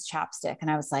have to use chapstick. And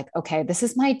I was like, okay, this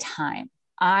is my time.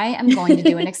 I am going to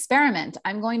do an experiment.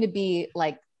 I'm going to be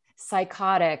like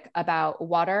psychotic about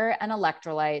water and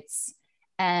electrolytes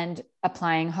and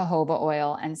applying jojoba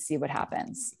oil and see what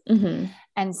happens. Mm-hmm.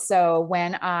 And so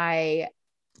when I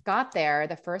got there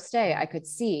the first day, I could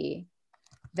see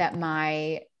that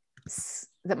my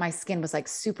skin was like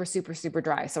super, super, super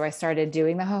dry. So I started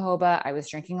doing the jojoba. I was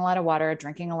drinking a lot of water,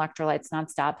 drinking electrolytes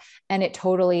nonstop, and it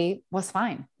totally was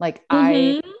fine. Like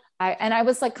I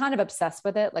was like kind of obsessed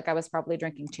with it. Like I was probably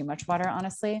drinking too much water,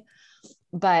 honestly,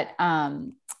 but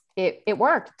it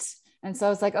worked. And so I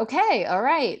was like, okay, all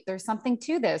right, there's something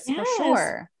to this for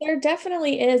sure. There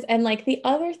definitely is. And like the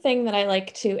other thing that I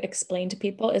like to explain to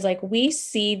people is like, we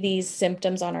see these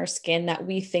symptoms on our skin that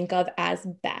we think of as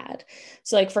bad.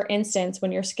 So like, for instance,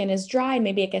 when your skin is dry,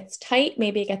 maybe it gets tight,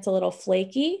 maybe it gets a little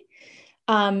flaky.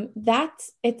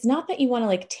 It's not that you want to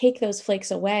like take those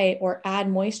flakes away or add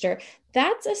moisture.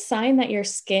 That's a sign that your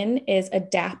skin is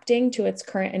adapting to its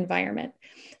current environment.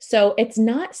 So it's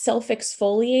not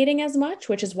self-exfoliating as much,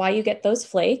 which is why you get those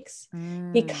flakes,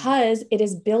 because it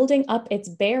is building up its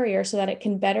barrier so that it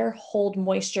can better hold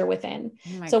moisture within.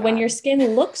 So when your skin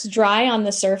looks dry on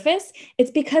the surface,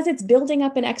 it's because it's building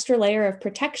up an extra layer of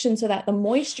protection so that the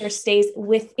moisture stays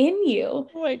within you.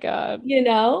 Oh my God. You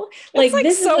know, like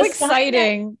this so is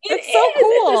exciting. It's so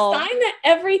cool. It's a sign that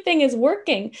everything is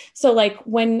working. So like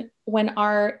when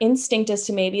our instinct is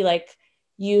to maybe like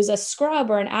use a scrub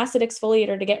or an acid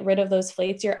exfoliator to get rid of those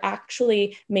flakes, you're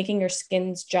actually making your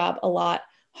skin's job a lot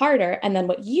harder. And then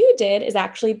what you did is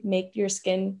actually make your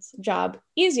skin's job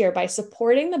easier by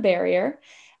supporting the barrier,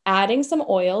 adding some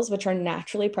oils, which are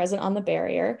naturally present on the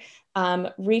barrier,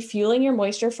 refueling your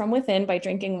moisture from within by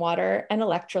drinking water and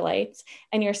electrolytes,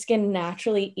 and your skin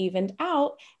naturally evened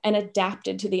out and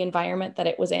adapted to the environment that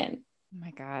it was in. Oh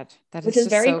my God. Which is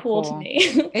very so cool to me.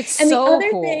 It's and so the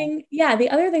other cool. thing, the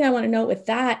other thing I want to note with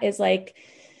that is like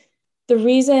the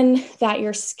reason that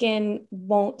your skin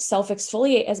won't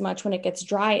self-exfoliate as much when it gets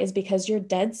dry is because your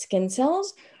dead skin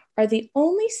cells are the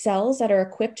only cells that are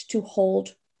equipped to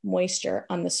hold moisture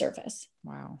on the surface.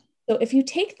 Wow. So if you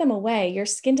take them away, your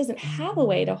skin doesn't have a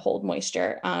way to hold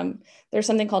moisture. There's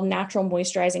something called natural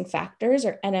moisturizing factors,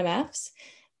 or NMFs,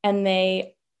 and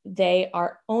they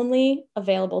are only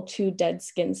available to dead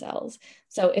skin cells.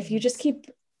 So if you just keep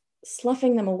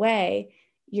sloughing them away,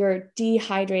 you're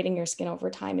dehydrating your skin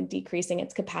over time and decreasing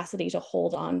its capacity to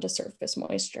hold on to surface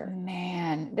moisture.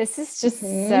 Man, this is just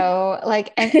so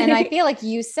like, and I feel like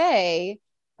you say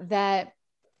that,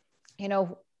 you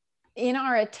know, in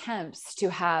our attempts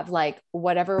to have like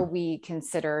whatever we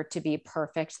consider to be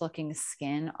perfect looking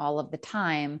skin all of the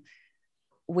time,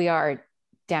 we are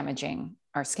damaging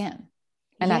our skin.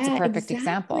 And that's a perfect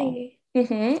example.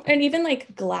 Mm-hmm. And even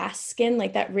like glass skin,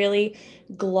 like that really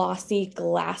glossy,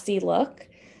 glassy look.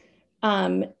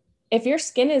 If your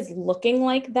skin is looking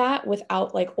like that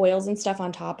without like oils and stuff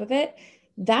on top of it,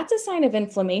 that's a sign of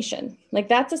inflammation. Like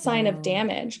that's a sign of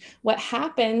damage. What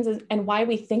happens is, and why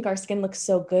we think our skin looks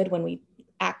so good when we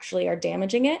actually are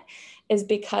damaging it, is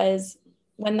because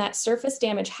when that surface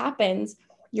damage happens,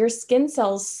 your skin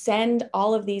cells send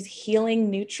all of these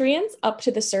healing nutrients up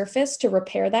to the surface to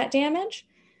repair that damage.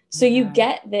 So you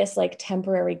get this like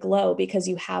temporary glow because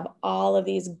you have all of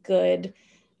these good,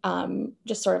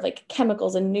 just sort of like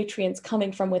chemicals and nutrients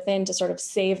coming from within to sort of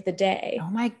save the day. Oh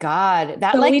my God.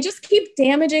 So we just keep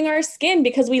damaging our skin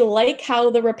because we like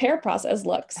how the repair process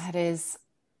looks. That is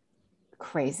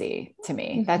crazy to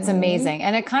me. That's amazing.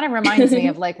 And it kind of reminds me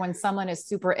of like when someone is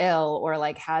super ill or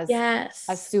like has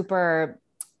a super,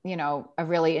 you know, a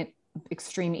really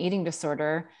extreme eating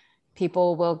disorder,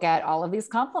 people will get all of these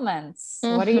compliments.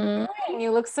 What are you doing?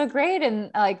 You look so great. And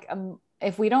like,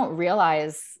 if we don't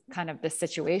realize kind of the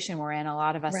situation we're in, a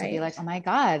lot of us will be like, oh my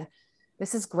God,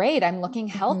 this is great. I'm looking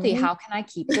healthy. How can I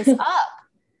keep this up?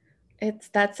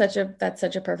 That's such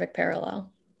a perfect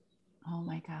parallel. Oh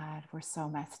my God, we're so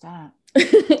messed up.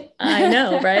 I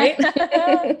know, right?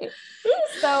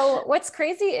 So what's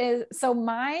crazy is, so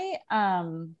my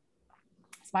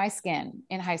skin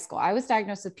in high school, I was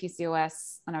diagnosed with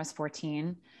PCOS when I was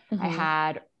 14. I Mm-hmm.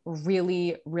 had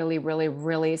really, really, really,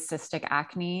 really cystic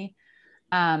acne,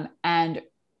 and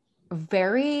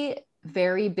very,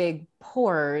 very big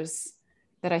pores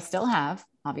that I still have,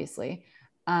 obviously.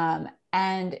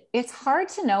 And it's hard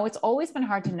to know. It's always been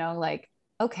hard to know, like,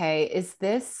 okay, is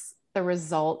this the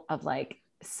result of like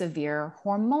severe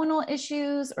hormonal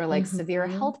issues or like severe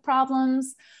Mm-hmm. health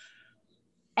problems?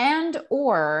 And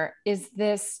or is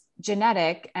this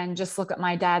genetic, and just look at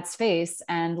my dad's face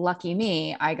and lucky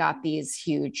me, I got these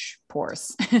huge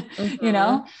pores, you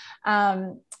know?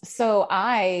 Mm-hmm. So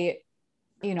I,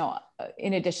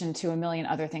 in addition to a million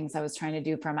other things I was trying to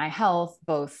do for my health,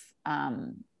 both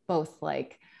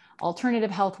like alternative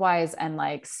health wise and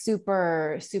like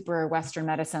super, super Western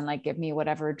medicine, like give me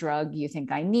whatever drug you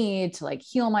think I need to like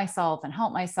heal myself and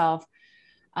help myself.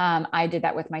 I did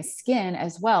that with my skin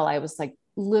as well. I was like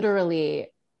literally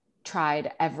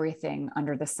tried everything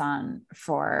under the sun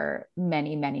for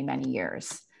many, many, many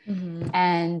years. Mm-hmm.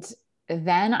 And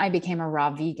then I became a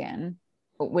raw vegan,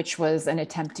 which was an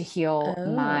attempt to heal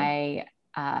Oh.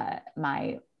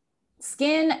 my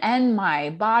skin and my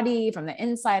body from the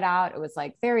inside out. It was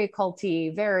like very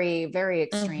culty, very, very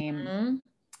extreme. Mm-hmm.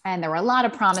 And there were a lot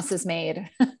of promises made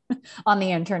on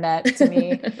the internet to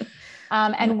me.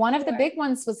 I'm And one of the sure. big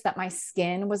ones was that my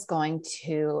skin was going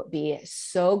to be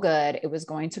so good. It was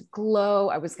going to glow.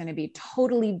 I was going to be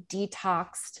totally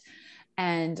detoxed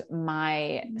and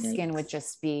my skin would Yikes.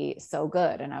 just be so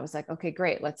good. And I was like, okay,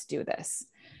 great, let's do this.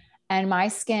 And my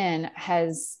skin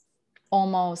has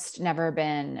almost never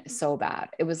been so bad.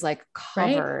 It was like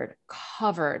Right?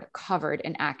 covered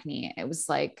in acne. It was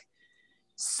like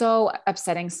so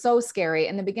upsetting, so scary.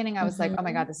 In the beginning, I was like, oh my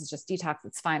Mm-hmm. God, this is just detox.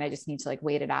 It's fine. I just need to like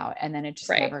wait it out. And then it just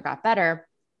Right. never got better.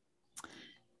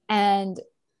 And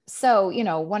so,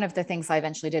 one of the things I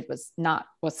eventually did was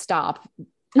stop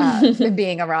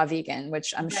being a raw vegan,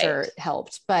 which I'm Right. sure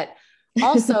helped. But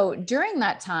also during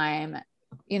that time,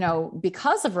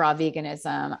 because of raw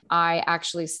veganism, I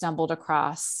actually stumbled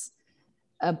across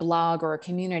a blog or a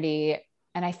community,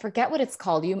 and I forget what it's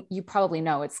called. You probably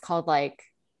know. It's called like,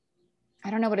 I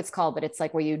don't know what it's called, but it's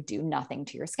like where you do nothing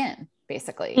to your skin.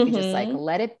 Basically, you just like Mm-hmm.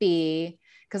 let it be.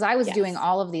 Because I was doing Yes.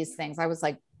 all of these things. I was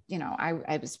like,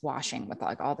 I was washing with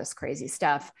like all this crazy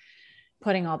stuff,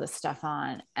 putting all this stuff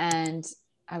on. And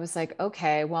I was like,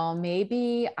 okay, well,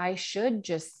 maybe I should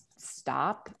just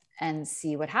stop and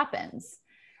see what happens.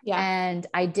 Yeah. And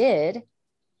I did.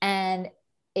 And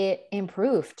it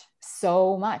improved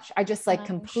so much. I just like I'm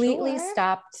completely sure.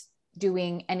 stopped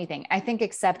doing anything, I think,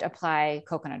 except apply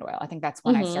coconut oil. I think that's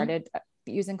when I Mm-hmm. started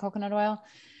using coconut oil.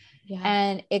 Yeah.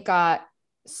 And it got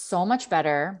so much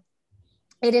better.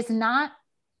 It is not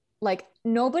like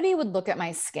nobody would look at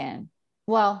my skin.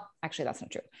 Well, actually, that's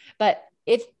not true. But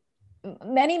if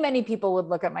many, many people would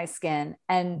look at my skin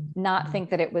and not think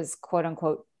that it was quote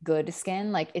unquote good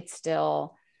skin, like it's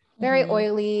still very Mm-hmm.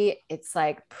 oily. It's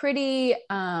like pretty,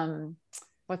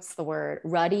 what's the word?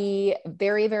 Ruddy,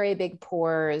 very, very big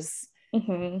pores.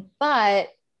 Mm-hmm. But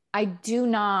I do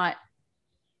not,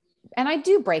 and I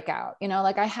do break out,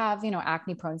 like I have,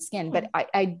 acne prone skin, but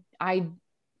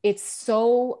it's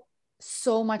so,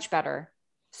 so much better,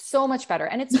 so much better.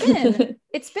 And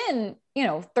it's been,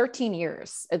 13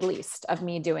 years at least of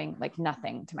me doing like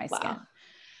nothing to my skin. Wow.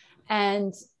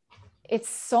 And it's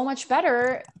so much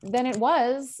better than it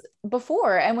was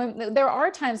before. And when there are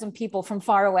times when people from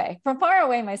far away,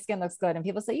 my skin looks good. And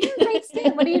people say, you have great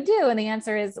skin. What do you do? And the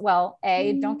answer is, well,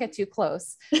 A, don't get too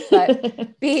close,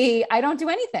 but B, I don't do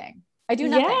anything. I do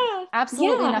nothing, Yeah.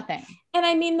 absolutely Yeah. nothing. And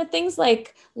I mean, the things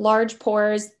like large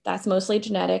pores, that's mostly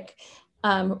genetic,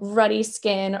 ruddy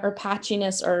skin or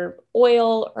patchiness or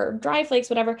oil or dry flakes,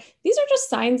 whatever. These are just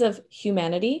signs of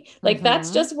humanity. Like that's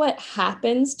Mm-hmm. just what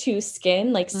happens to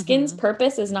skin. Like skin's Mm-hmm.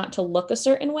 purpose is not to look a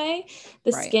certain way.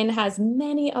 The Right. skin has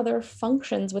many other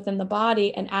functions within the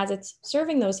body. And as it's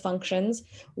serving those functions,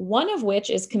 one of which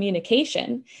is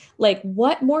communication. Like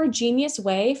what more genius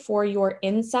way for your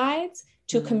insides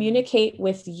to Mm. communicate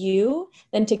with you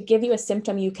than to give you a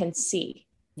symptom you can see?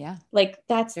 Yeah, Like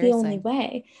that's the only seriously.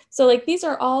 way. So like these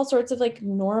are all sorts of like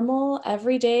normal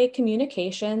everyday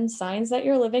communication signs that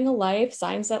you're living a life,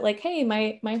 signs that like, hey,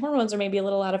 my hormones are maybe a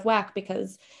little out of whack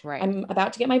because Right. I'm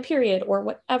about to get my period or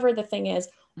whatever the thing is.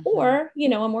 Mm-hmm. Or,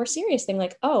 a more serious thing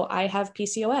like, oh, I have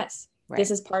PCOS. This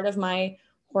Right. is part of my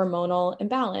hormonal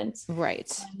imbalance. Right.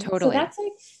 So Totally. that's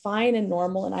like fine and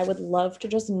normal. And I would love to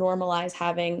just normalize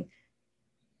having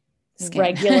skin.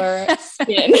 regular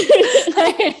skin.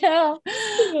 I know.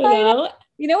 You know?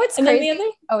 You know what's And crazy? then the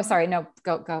other, Oh, sorry. No,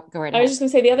 go right I was ahead. just gonna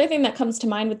say the other thing that comes to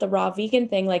mind with the raw vegan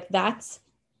thing, like that's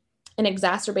and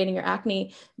exacerbating your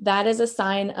acne, that is a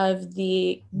sign of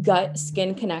the gut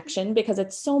skin connection because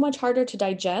it's so much harder to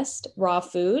digest raw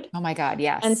food. Oh my God. And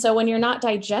Yes. so when you're not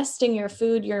digesting your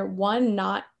food, you're one,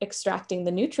 not extracting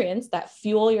the nutrients that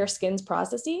fuel your skin's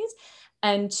processes.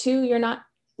 And two, you're not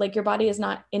like your body is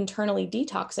not internally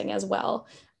detoxing as well.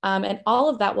 And all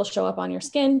of that will show up on your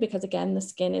skin because, again, the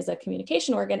skin is a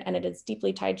communication organ and it is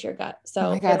deeply tied to your gut.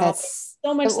 Oh my So God. it all makes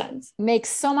so much sense. Makes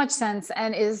so much sense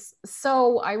and is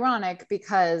so ironic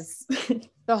because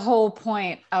the whole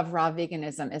point of raw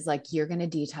veganism is like, you're going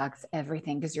to detox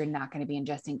everything because you're not going to be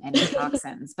ingesting any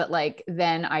toxins. But like,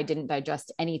 then I didn't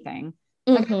digest anything.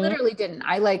 Like I literally didn't.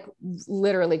 I like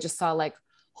literally just saw like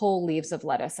whole leaves of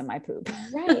lettuce in my poop.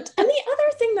 Right. And the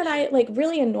other thing that I like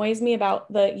really annoys me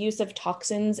about the use of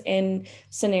toxins in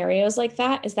scenarios like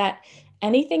that is that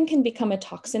anything can become a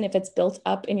toxin if it's built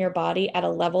up in your body at a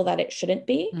level that it shouldn't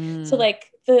be. So Mm, like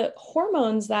the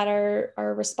hormones that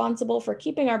are responsible for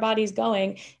keeping our bodies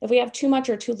going, if we have too much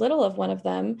or too little of one of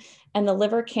them and the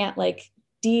liver can't like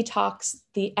detox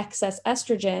the excess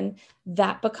estrogen,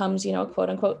 that becomes, you know, quote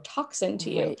unquote toxin to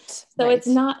you. right. So Right. it's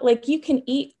not like you can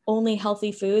eat only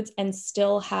healthy foods and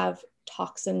still have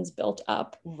toxins built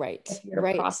up Right. if your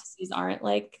Right. processes aren't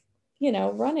like, you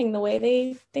know, running the way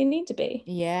they need to be.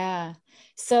 Yeah.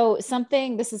 So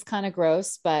something, this is kind of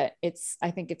gross, but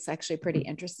I think it's actually pretty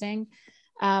interesting.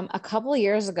 A couple of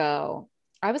years ago,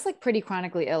 I was like pretty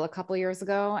chronically ill a couple of years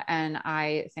ago, and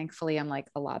I thankfully I'm like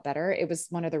a lot better. It was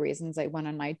one of the reasons I went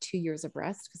on my 2 years of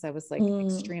rest because I was like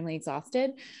extremely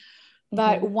exhausted.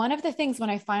 But Mm-hmm. one of the things when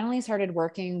I finally started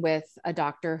working with a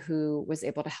doctor who was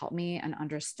able to help me and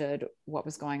understood what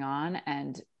was going on,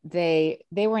 and they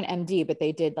were an MD, but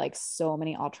they did like so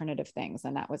many alternative things,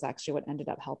 and that was actually what ended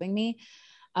up helping me.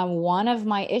 One of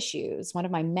my issues, one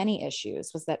of my many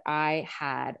issues, was that I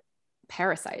had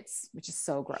parasites, which is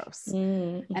so gross.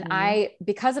 And Mm-hmm.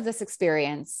 because of this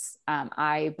experience,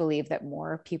 I believe that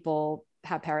more people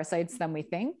have parasites than we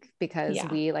think because Yeah.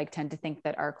 we like tend to think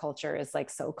that our culture is like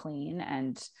so clean,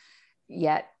 and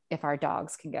yet if our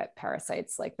dogs can get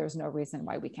parasites, like there's no reason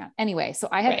why we can't. Anyway, so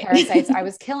I had Right. parasites. I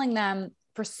was killing them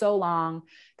for so long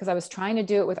because I was trying to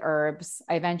do it with herbs.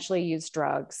 I eventually used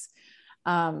drugs.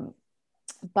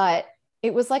 But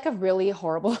it was like a really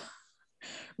horrible,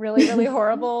 really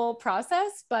horrible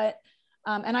process. But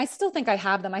and I still think I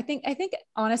have them. I think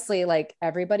honestly, like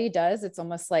everybody does. It's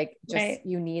almost like just Right.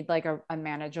 you need like a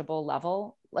manageable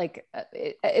level. Like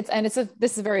this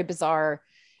is a very bizarre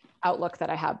outlook that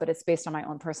I have, but it's based on my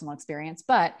own personal experience.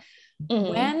 But Mm-hmm.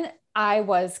 when I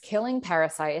was killing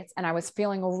parasites and I was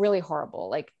feeling really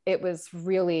horrible, like it was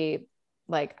really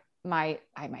like my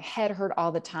head hurt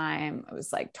all the time. I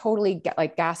was like totally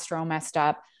like gastro messed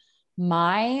up.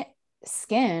 My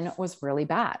skin was really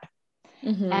bad.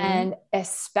 Mm-hmm. And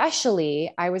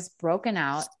especially I was broken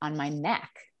out on my neck.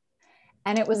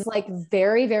 And it was like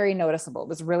very, very noticeable. It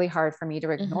was really hard for me to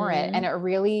ignore it. And Mm-hmm. it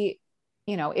really,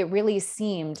 it really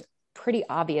seemed pretty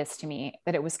obvious to me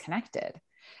that it was connected,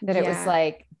 that it was Yeah.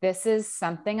 like, this is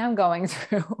something I'm going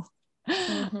through.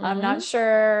 I'm not Mm-hmm.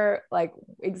 sure like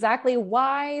exactly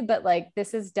why, but like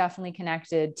this is definitely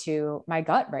connected to my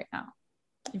gut right now.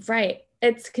 Right.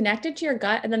 It's connected to your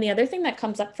gut. And then the other thing that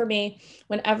comes up for me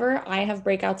whenever I have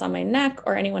breakouts on my neck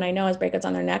or anyone I know has breakouts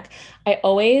on their neck, I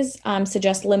always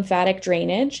suggest lymphatic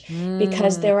drainage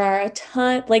because Mm, there are a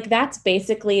ton, like that's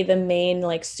basically the main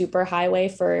like super highway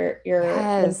for your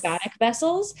yes. lymphatic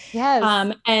vessels.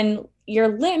 Yes. And your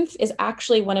lymph is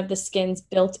actually one of the skin's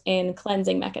built-in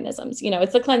cleansing mechanisms. You know,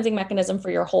 it's the cleansing mechanism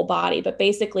for your whole body, but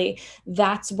basically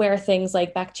that's where things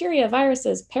like bacteria,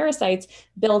 viruses, parasites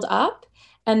build up,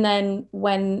 and then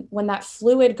when that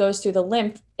fluid goes through the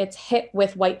lymph, it's hit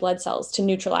with white blood cells to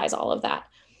neutralize all of that.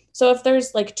 So if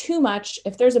there's like too much,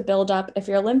 if there's a buildup, if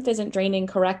your lymph isn't draining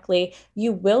correctly,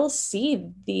 you will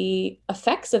see the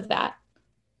effects of that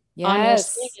on your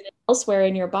skin Yes. and elsewhere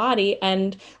in your body.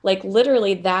 And like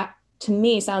literally that to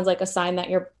me sounds like a sign that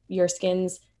your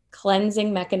skin's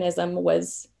cleansing mechanism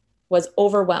was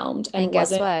overwhelmed And and guess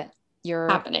wasn't what? You're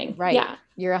happening. right. Yeah.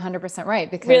 You're 100% right.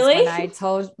 Because when Really? I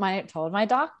told my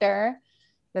doctor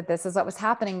that this is what was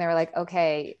happening, they were like,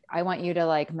 okay, I want you to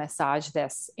like massage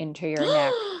this into your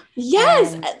neck.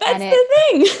 Yes, And that's the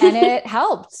thing. it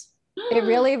helped. It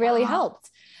really, really Ah, helped.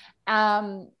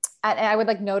 And I would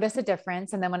like notice a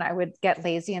difference. And then when I would get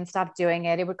lazy and stop doing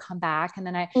it, it would come back.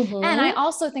 And I mhm.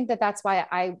 also think that that's why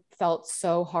I felt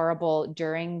so horrible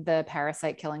during the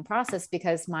parasite killing process,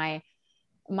 because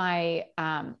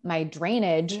my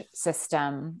drainage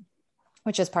system,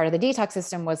 which is part of the detox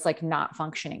system, was like not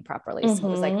functioning properly. So it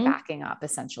was like Mm-hmm. backing up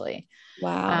essentially.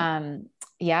 Wow.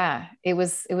 Yeah, it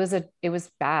was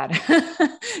bad.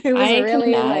 It was I can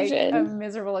really like a imagine.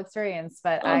 miserable experience.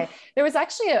 But Oh, there was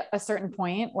actually a certain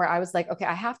point where I was like, okay,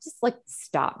 I have to like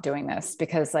stop doing this,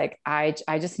 because like I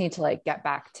just need to like get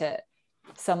back to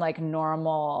some like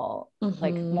normal,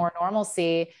 like mm-hmm. more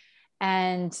normalcy.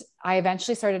 And I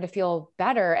eventually started to feel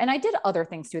better. And I did other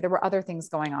things too. There were other things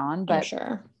going on, I'm but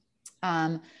sure.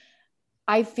 um,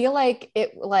 I feel like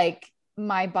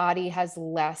my body has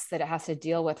less that it has to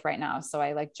deal with right now. So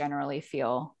I like generally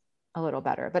feel a little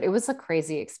better, but it was a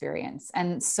crazy experience.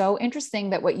 And so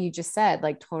interesting that what you just said,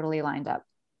 like totally lined up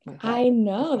with what I was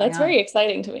know. going That's on. very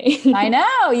exciting to I me.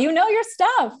 know, you know your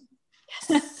stuff.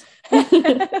 Yes.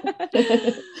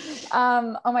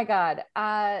 Oh my God.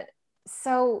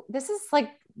 So this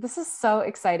is so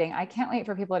exciting. I can't wait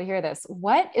for people to hear this.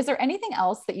 What is there anything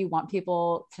else that you want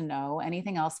people to know?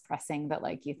 Anything else pressing that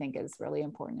like you think is really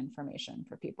important information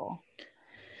for people?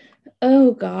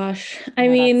 Oh gosh. I I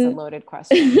know that's a mean, loaded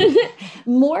question.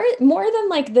 more than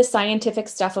like the scientific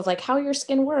stuff of like how your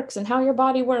skin works and how your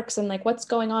body works and like what's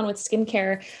going on with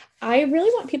skincare. I really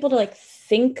want people to like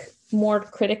think more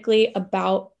critically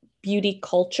about beauty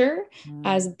culture Mm,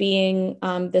 as being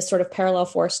this sort of parallel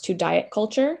force to diet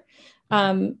culture.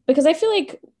 Because I feel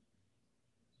like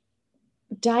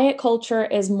diet culture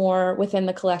is more within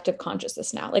the collective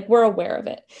consciousness now. Like we're aware of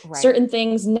it. right, Certain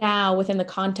things now within the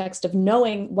context of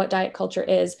knowing what diet culture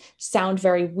is sound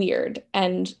very weird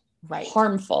and right,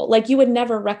 harmful. Like you would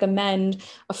never recommend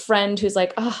a friend who's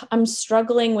like, oh, I'm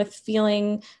struggling with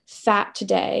feeling fat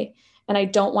today and I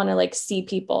don't want to like see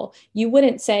people. You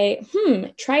wouldn't say,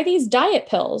 try these diet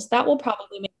pills. That will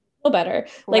probably make you feel better.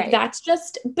 Like right. that's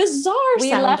just bizarre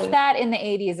We left sounding. that in the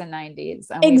 80s and 90s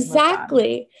and we've moved on.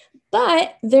 Exactly.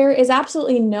 But there is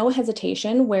absolutely no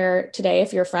hesitation where today,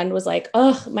 if your friend was like,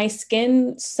 oh, my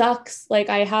skin sucks, like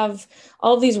I have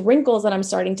all of these wrinkles that I'm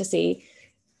starting to see,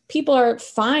 people are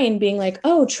fine being like,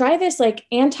 oh, try this like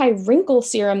anti-wrinkle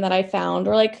serum that I found.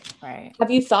 Or like, Right, have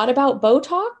you thought about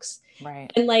Botox?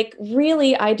 right. And like,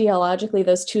 really, ideologically,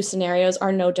 those two scenarios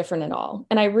are no different at all.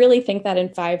 And I really think that in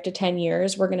 5 to 10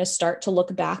 years, we're going to start to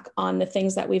look back on the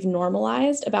things that we've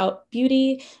normalized about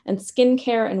beauty and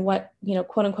skincare and what,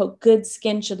 quote unquote, good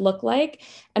skin should look like.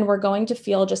 And we're going to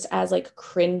feel just as like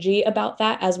cringy about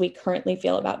that as we currently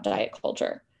feel about diet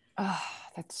culture. Oh,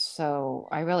 that's so,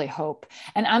 I really hope.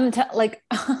 And like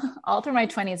all through my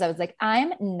 20s, I was like,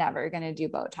 I'm never going to do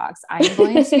Botox. I'm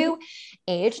going to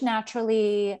age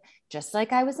naturally, just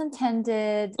like I was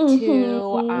intended to.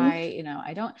 Hmm.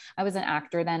 I was an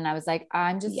actor then. I was like,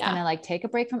 I'm just going Yeah. to like take a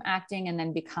break from acting and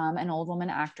then become an old woman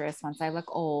actress once I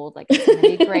look old. Like it's going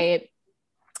to be great.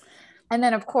 And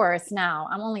then of course, now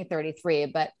I'm only 33,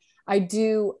 but I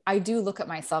do look at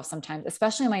myself sometimes,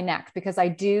 especially my neck, because I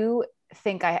do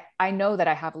think I know that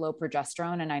I have low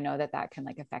progesterone and I know that that can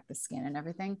like affect the skin and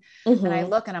everything. And I Hmm.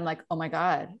 look and I'm like, oh my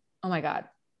God, oh my God,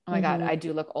 oh my God, Hmm. I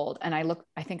do look old. And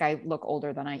I think I look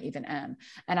older than I even am.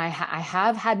 And I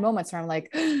have had moments where I'm like,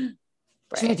 should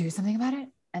I Right. do something about it?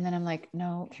 And then I'm like,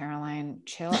 no, Caroline,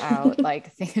 chill out.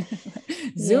 Like,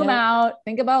 zoom Yeah. out,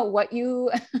 think about what you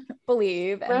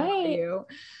believe and Right. value.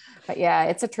 But yeah,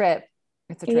 it's a trip.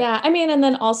 It's a trip. Yeah, I mean, and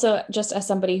then also just as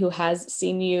somebody who has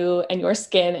seen you and your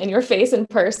skin and your face in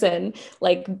person,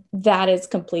 like that is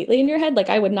completely in your head. Like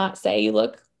I would not say you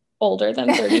look older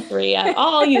than 33 at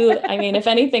all. I mean, if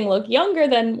anything, look younger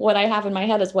than what I have in my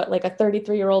head is what like a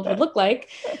 33-year-old would look like.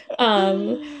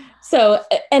 Um, so,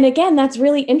 and again, that's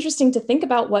really interesting to think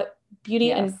about what beauty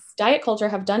Yes. and diet culture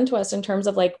have done to us in terms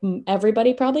of like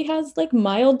everybody probably has like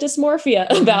mild dysmorphia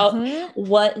about Mm-hmm.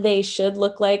 what they should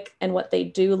look like and what they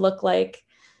do look like,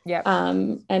 Yep.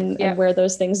 and Yep. where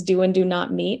those things do and do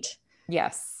not meet.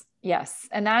 Yes. Yes.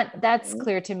 And that's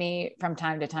clear to me from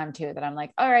time to time too, that I'm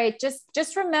like, all right,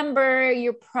 just remember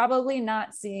you're probably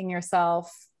not seeing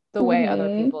yourself the way other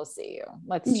Hmm. people see you.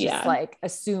 Let's just Yeah. like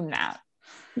assume that.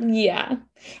 Yeah.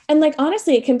 And like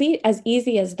honestly, it can be as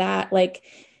easy as that. Like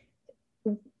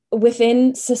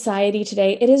within society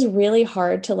today, it is really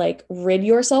hard to like rid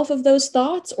yourself of those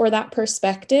thoughts or that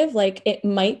perspective. Like it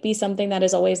might be something that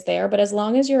is always there, but as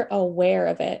long as you're aware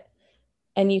of it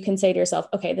and you can say to yourself,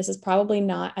 okay, this is probably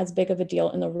not as big of a deal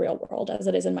in the real world as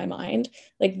it is in my mind.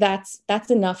 Like that's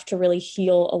enough to really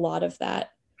heal a lot of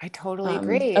that I totally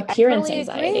agree. I appearance totally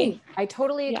anxiety. agree. I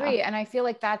totally Yeah. agree. And I feel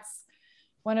like that's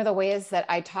one of the ways that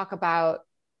I talk about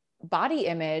body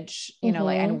image, like, Hmm.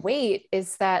 and weight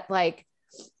is that like,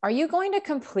 are you going to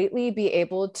completely be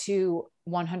able to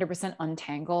 100%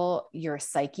 untangle your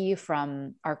psyche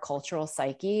from our cultural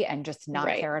psyche and just not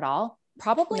Right. care at all?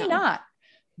 Probably No. not.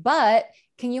 But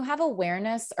can you have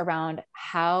awareness around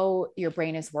how your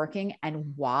brain is working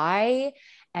and why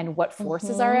and what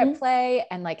forces are at Mm-hmm. play,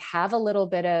 and like have a little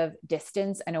bit of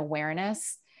distance and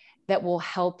awareness that will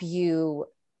help you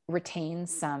retain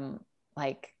some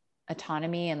like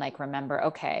autonomy and like remember,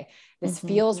 okay, this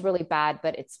feels Mm-hmm. really bad,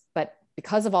 but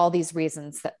because of all these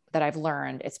reasons that I've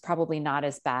learned, it's probably not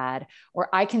as bad, or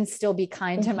I can still be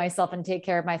kind to Mm-hmm. myself and take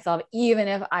care of myself, even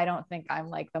if I don't think I'm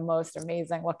like the most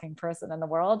amazing looking person in the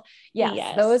world.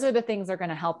 Yes, those Yes. are the things that are going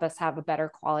to help us have a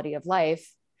better quality of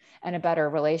life and a better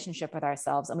relationship with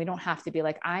ourselves. And we don't have to be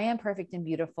like, I am perfect and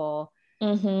beautiful.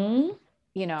 Mm-hmm.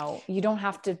 You know, you don't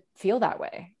have to feel that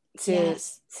way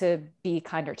Yes. to be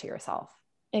kinder to yourself.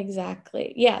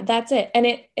 Exactly. Yeah, that's it. And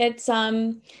it's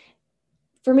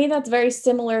for me that's very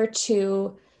similar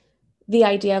to the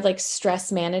idea of like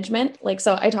stress management. Like,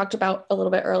 so I talked about a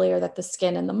little bit earlier that the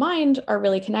skin and the mind are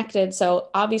really connected. So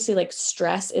obviously, like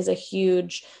stress is a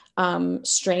huge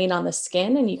strain on the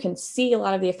skin, and you can see a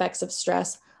lot of the effects of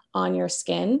stress on your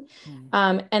skin.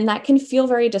 Mm. And that can feel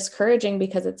very discouraging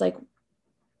because it's like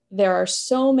there are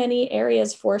so many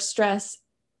areas for stress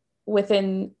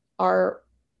within our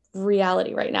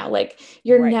reality right now. Like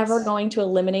you're Right. never going to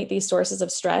eliminate these sources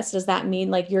of stress. Does that mean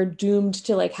like you're doomed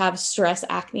to like have stress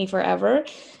acne forever?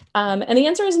 And the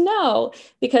answer is no,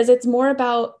 because it's more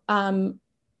about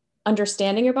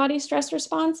understanding your body's stress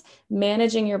response,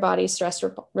 managing your body's stress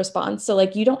response. So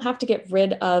like you don't have to get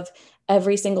rid of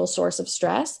every single source of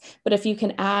stress, but if you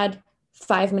can add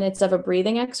 5 minutes of a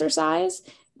breathing exercise,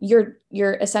 you're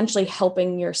essentially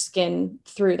helping your skin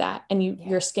through that, and your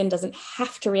Yes. skin doesn't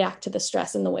have to react to the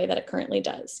stress in the way that it currently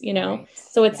does, you know. Right.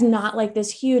 So it's Yes. not like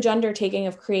this huge undertaking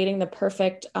of creating the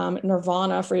perfect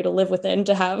nirvana for you to live within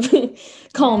to have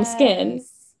calm skin.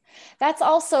 Yes. That's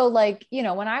also like, you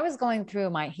know, when I was going through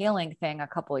my healing thing a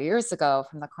couple of years ago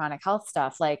from the chronic health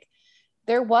stuff, like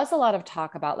there was a lot of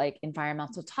talk about like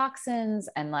environmental toxins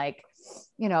and like,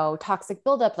 you know, toxic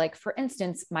buildup. Like, for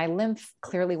instance, my lymph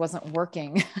clearly wasn't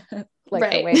working like the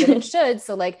Right. way that it should.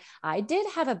 So, like, I did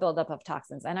have a buildup of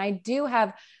toxins, and I do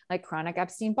have like chronic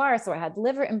Epstein-Barr. So, I had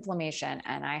liver inflammation,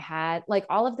 and I had like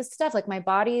all of this stuff. Like, my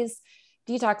body's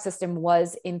detox system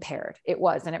was impaired. It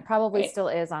was, and it probably Right. still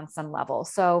is on some level.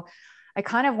 So, I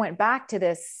kind of went back to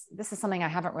this. This is something I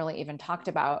haven't really even talked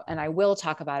about, and I will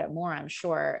talk about it more, I'm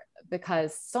sure,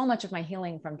 because so much of my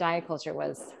healing from diet culture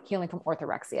was healing from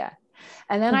orthorexia.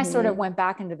 And then I sort of Mm-hmm. went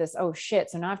back into this, oh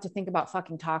shit, so now I have to think about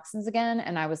fucking toxins again.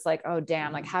 And I was like, oh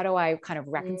damn, like how do I kind of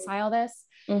reconcile this?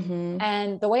 Mm-hmm.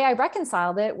 And the way I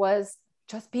reconciled it was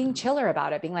just being chiller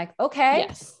about it, being like, okay,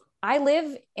 Yes. I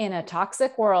live in a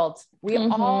toxic world. We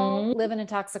all Mm-hmm. live in a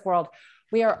toxic world.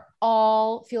 We are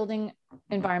all fielding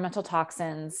environmental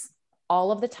toxins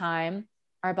all of the time.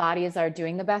 Our bodies are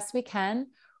doing the best we can.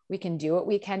 We can do what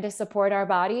we can to support our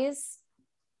bodies.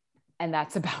 And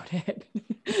that's about it.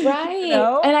 You Right.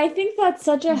 know? And I think that's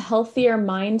such a healthier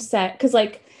mindset because,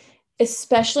 like,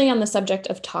 especially on the subject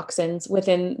of toxins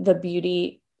within the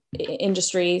beauty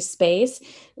industry space,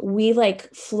 we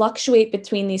like fluctuate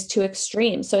between these two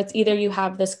extremes. So it's either you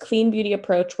have this clean beauty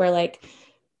approach where, like,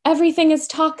 everything is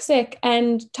toxic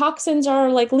and toxins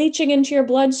are like leaching into your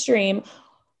bloodstream,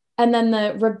 and then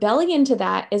the rebellion to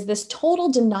that is this total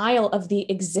denial of the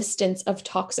existence of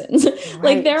toxins.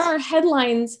 Like there Right. are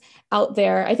headlines out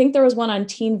there. I think there was one on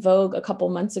Teen Vogue a couple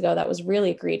months ago that was really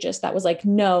egregious. That was like,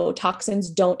 no, toxins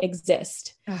don't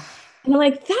exist. And I'm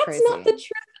like, that's not the Crazy.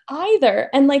 truth either.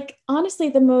 And like, honestly,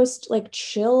 the most like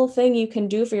chill thing you can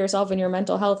do for yourself and your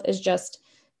mental health is just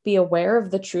be aware of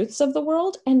the truths of the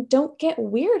world and don't get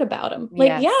weird about them. Like,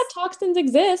 yeah, Yes. toxins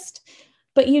exist,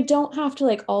 but you don't have to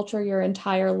like alter your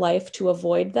entire life to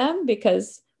avoid them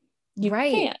because you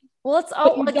Right. can. Well, it's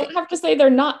But all you don't like have to say they're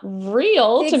not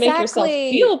real to make yourself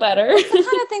exactly. feel better. Well, it's the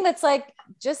kind of thing that's like,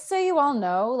 just so you all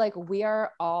know, like we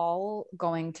are all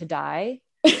going to die,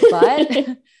 but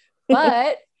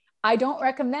but I don't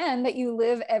recommend that you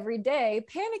live every day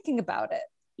panicking about it.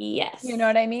 You know Yes.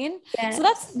 what I mean? So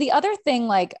that's Yes. the other thing,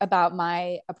 like about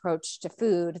my approach to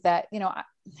food that, you know,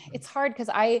 it's hard because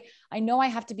I know I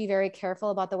have to be very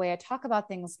careful about the way I talk about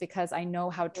things because I know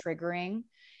how triggering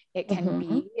it can Mhm.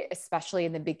 be, especially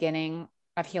in the beginning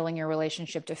of healing your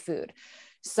relationship to food.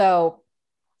 So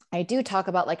I do talk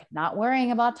about like not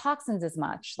worrying about toxins as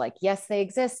much. Like, yes, they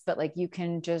exist, but like you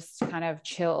can just kind of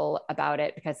chill about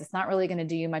it because it's not really going to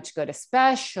do you much good,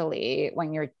 especially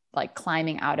when you're like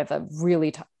climbing out of a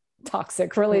really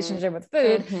toxic relationship with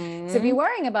food, to be Mhm.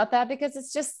 worrying about that because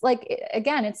it's just like,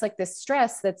 again, it's like this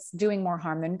stress that's doing more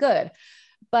harm than good.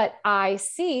 But I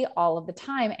see all of the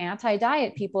time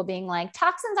anti-diet people being like,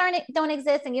 toxins don't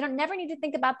exist and you don't never need to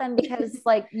think about them because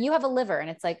like you have a liver. And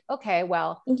it's like, okay,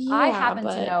 well, I Yeah, happen to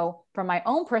but know from my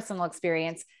own personal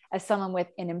experience as someone with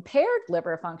an impaired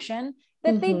liver function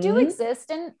that they do mm-hmm,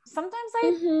 exist. And sometimes I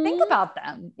think mm-hmm, about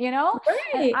them, you know?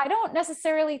 And right. I don't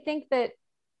necessarily think that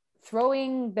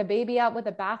throwing the baby out with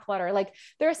the bathwater, like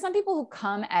there are some people who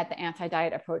come at the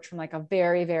anti-diet approach from like a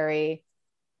very, very,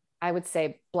 I would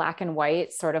say black and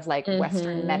white sort of like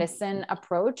Western Mm-hmm, medicine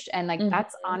approach. And like,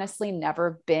 that's mm-hmm. honestly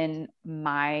never been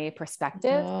my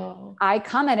perspective. No. I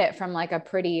come at it from like a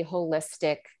pretty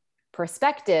holistic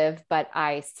perspective, but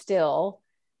I still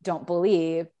don't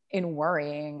believe in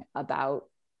worrying about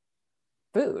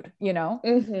food, you know?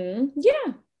 Mm-hmm.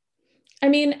 Yeah. I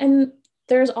mean, and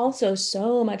there's also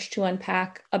so much to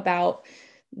unpack about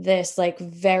this, like,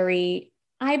 very,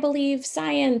 I believe,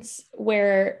 science,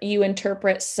 where you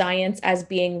interpret science as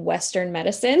being Western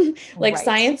medicine. Like, Right.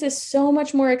 science is so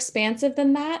much more expansive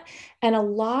than that. And a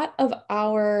lot of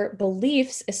our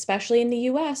beliefs, especially in the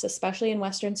US, especially in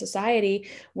Western society,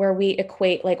 where we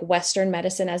equate like Western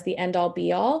medicine as the end all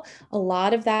be all, a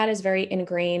lot of that is very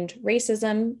ingrained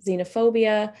racism,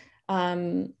 xenophobia,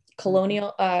 Mm-hmm.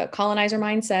 colonizer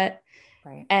mindset.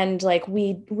 Right. And like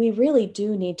we really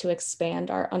do need to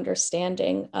expand our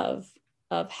understanding of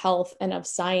health and of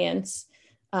science,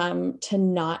 to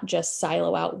not just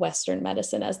silo out Western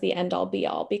medicine as the end all be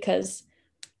all, because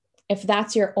if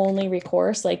that's your only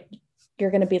recourse, like,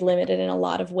 you're going to be limited in a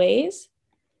lot of ways.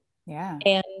 Yeah.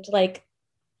 And like,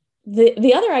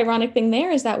 the other ironic thing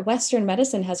there is that Western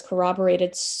medicine has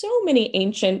corroborated so many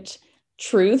ancient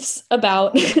truths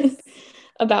about Yes.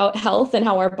 about health and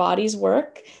how our bodies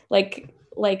work. Like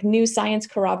new science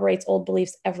corroborates old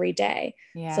beliefs every day.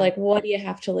 So Yeah. like, what do you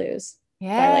have to lose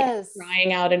by like Yes.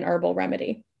 trying out an herbal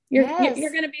remedy? You're Yes.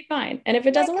 gonna be fine. And if Oh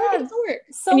it my doesn't work, it God. doesn't work.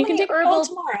 So And you can many take a pill herbal,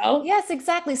 tomorrow. yes,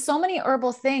 exactly. So many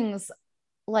herbal things,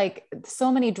 like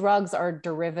so many drugs are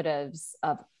derivatives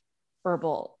of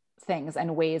herbal things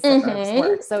and ways that herbs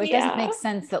work. So it doesn't Yeah. make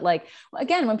sense that, like,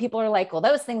 again, when people are like, well,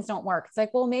 those things don't work, it's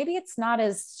like, well, maybe it's not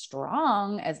as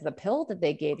strong as the pill that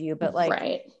they gave you, but like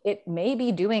Right. it may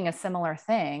be doing a similar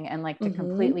thing. And like to Mm-hmm.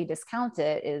 completely discount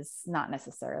it is not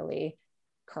necessarily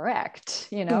correct,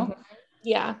 you know? Mm-hmm.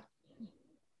 Yeah.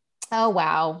 Oh,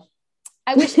 wow.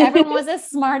 I wish everyone was as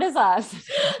smart as us.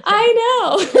 I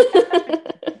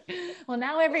Well,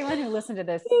 now everyone who listened to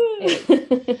this is. know.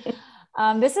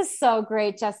 This is so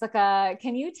great, Jessica.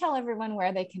 Can you tell everyone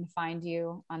where they can find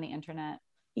you on the internet?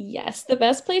 Yes, the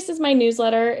best place is my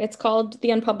newsletter. It's called The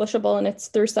Unpublishable and it's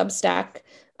through Substack.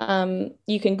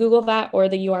 You can Google that, or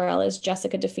the URL is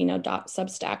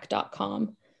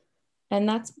jessicadefino.substack.com. And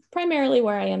that's primarily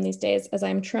where I am these days, as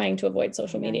I'm trying to avoid I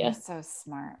social know you're media. so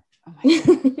smart. Oh my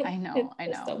God. I know. It's I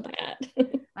just so know. bad.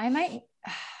 I might,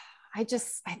 I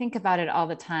think about it all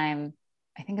the time.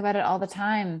 I think about it all the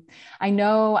time. I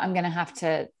know I'm going to have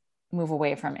to move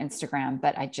away from Instagram,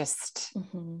 but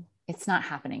Mhm. it's not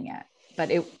happening yet,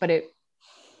 it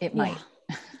Yeah, might.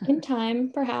 in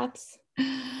time, perhaps.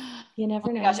 You Oh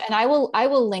never my gosh. know. And I will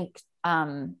link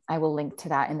to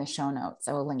that in the show notes.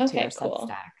 I will link to your Okay, cool.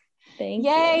 Substack. Thank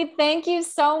you. Yay. Thank you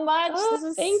so much. Oh, This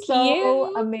is thank so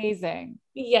you. amazing.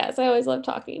 Yes, I always love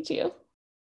talking to you.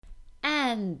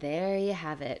 And there you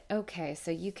have it. Okay,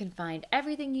 so you can find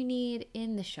everything you need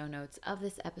in the show notes of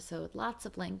this episode, lots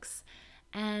of links.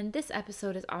 And this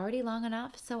episode is already long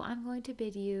enough, so I'm going to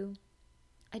bid you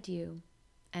adieu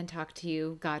and talk to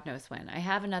you God knows when. I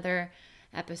have another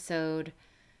episode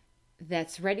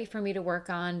that's ready for me to work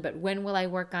on, but when will I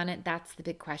work on it? That's the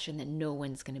big question that no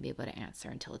one's going to be able to answer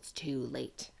until it's too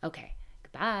late. Okay,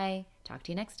 goodbye. Talk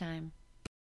to you next time.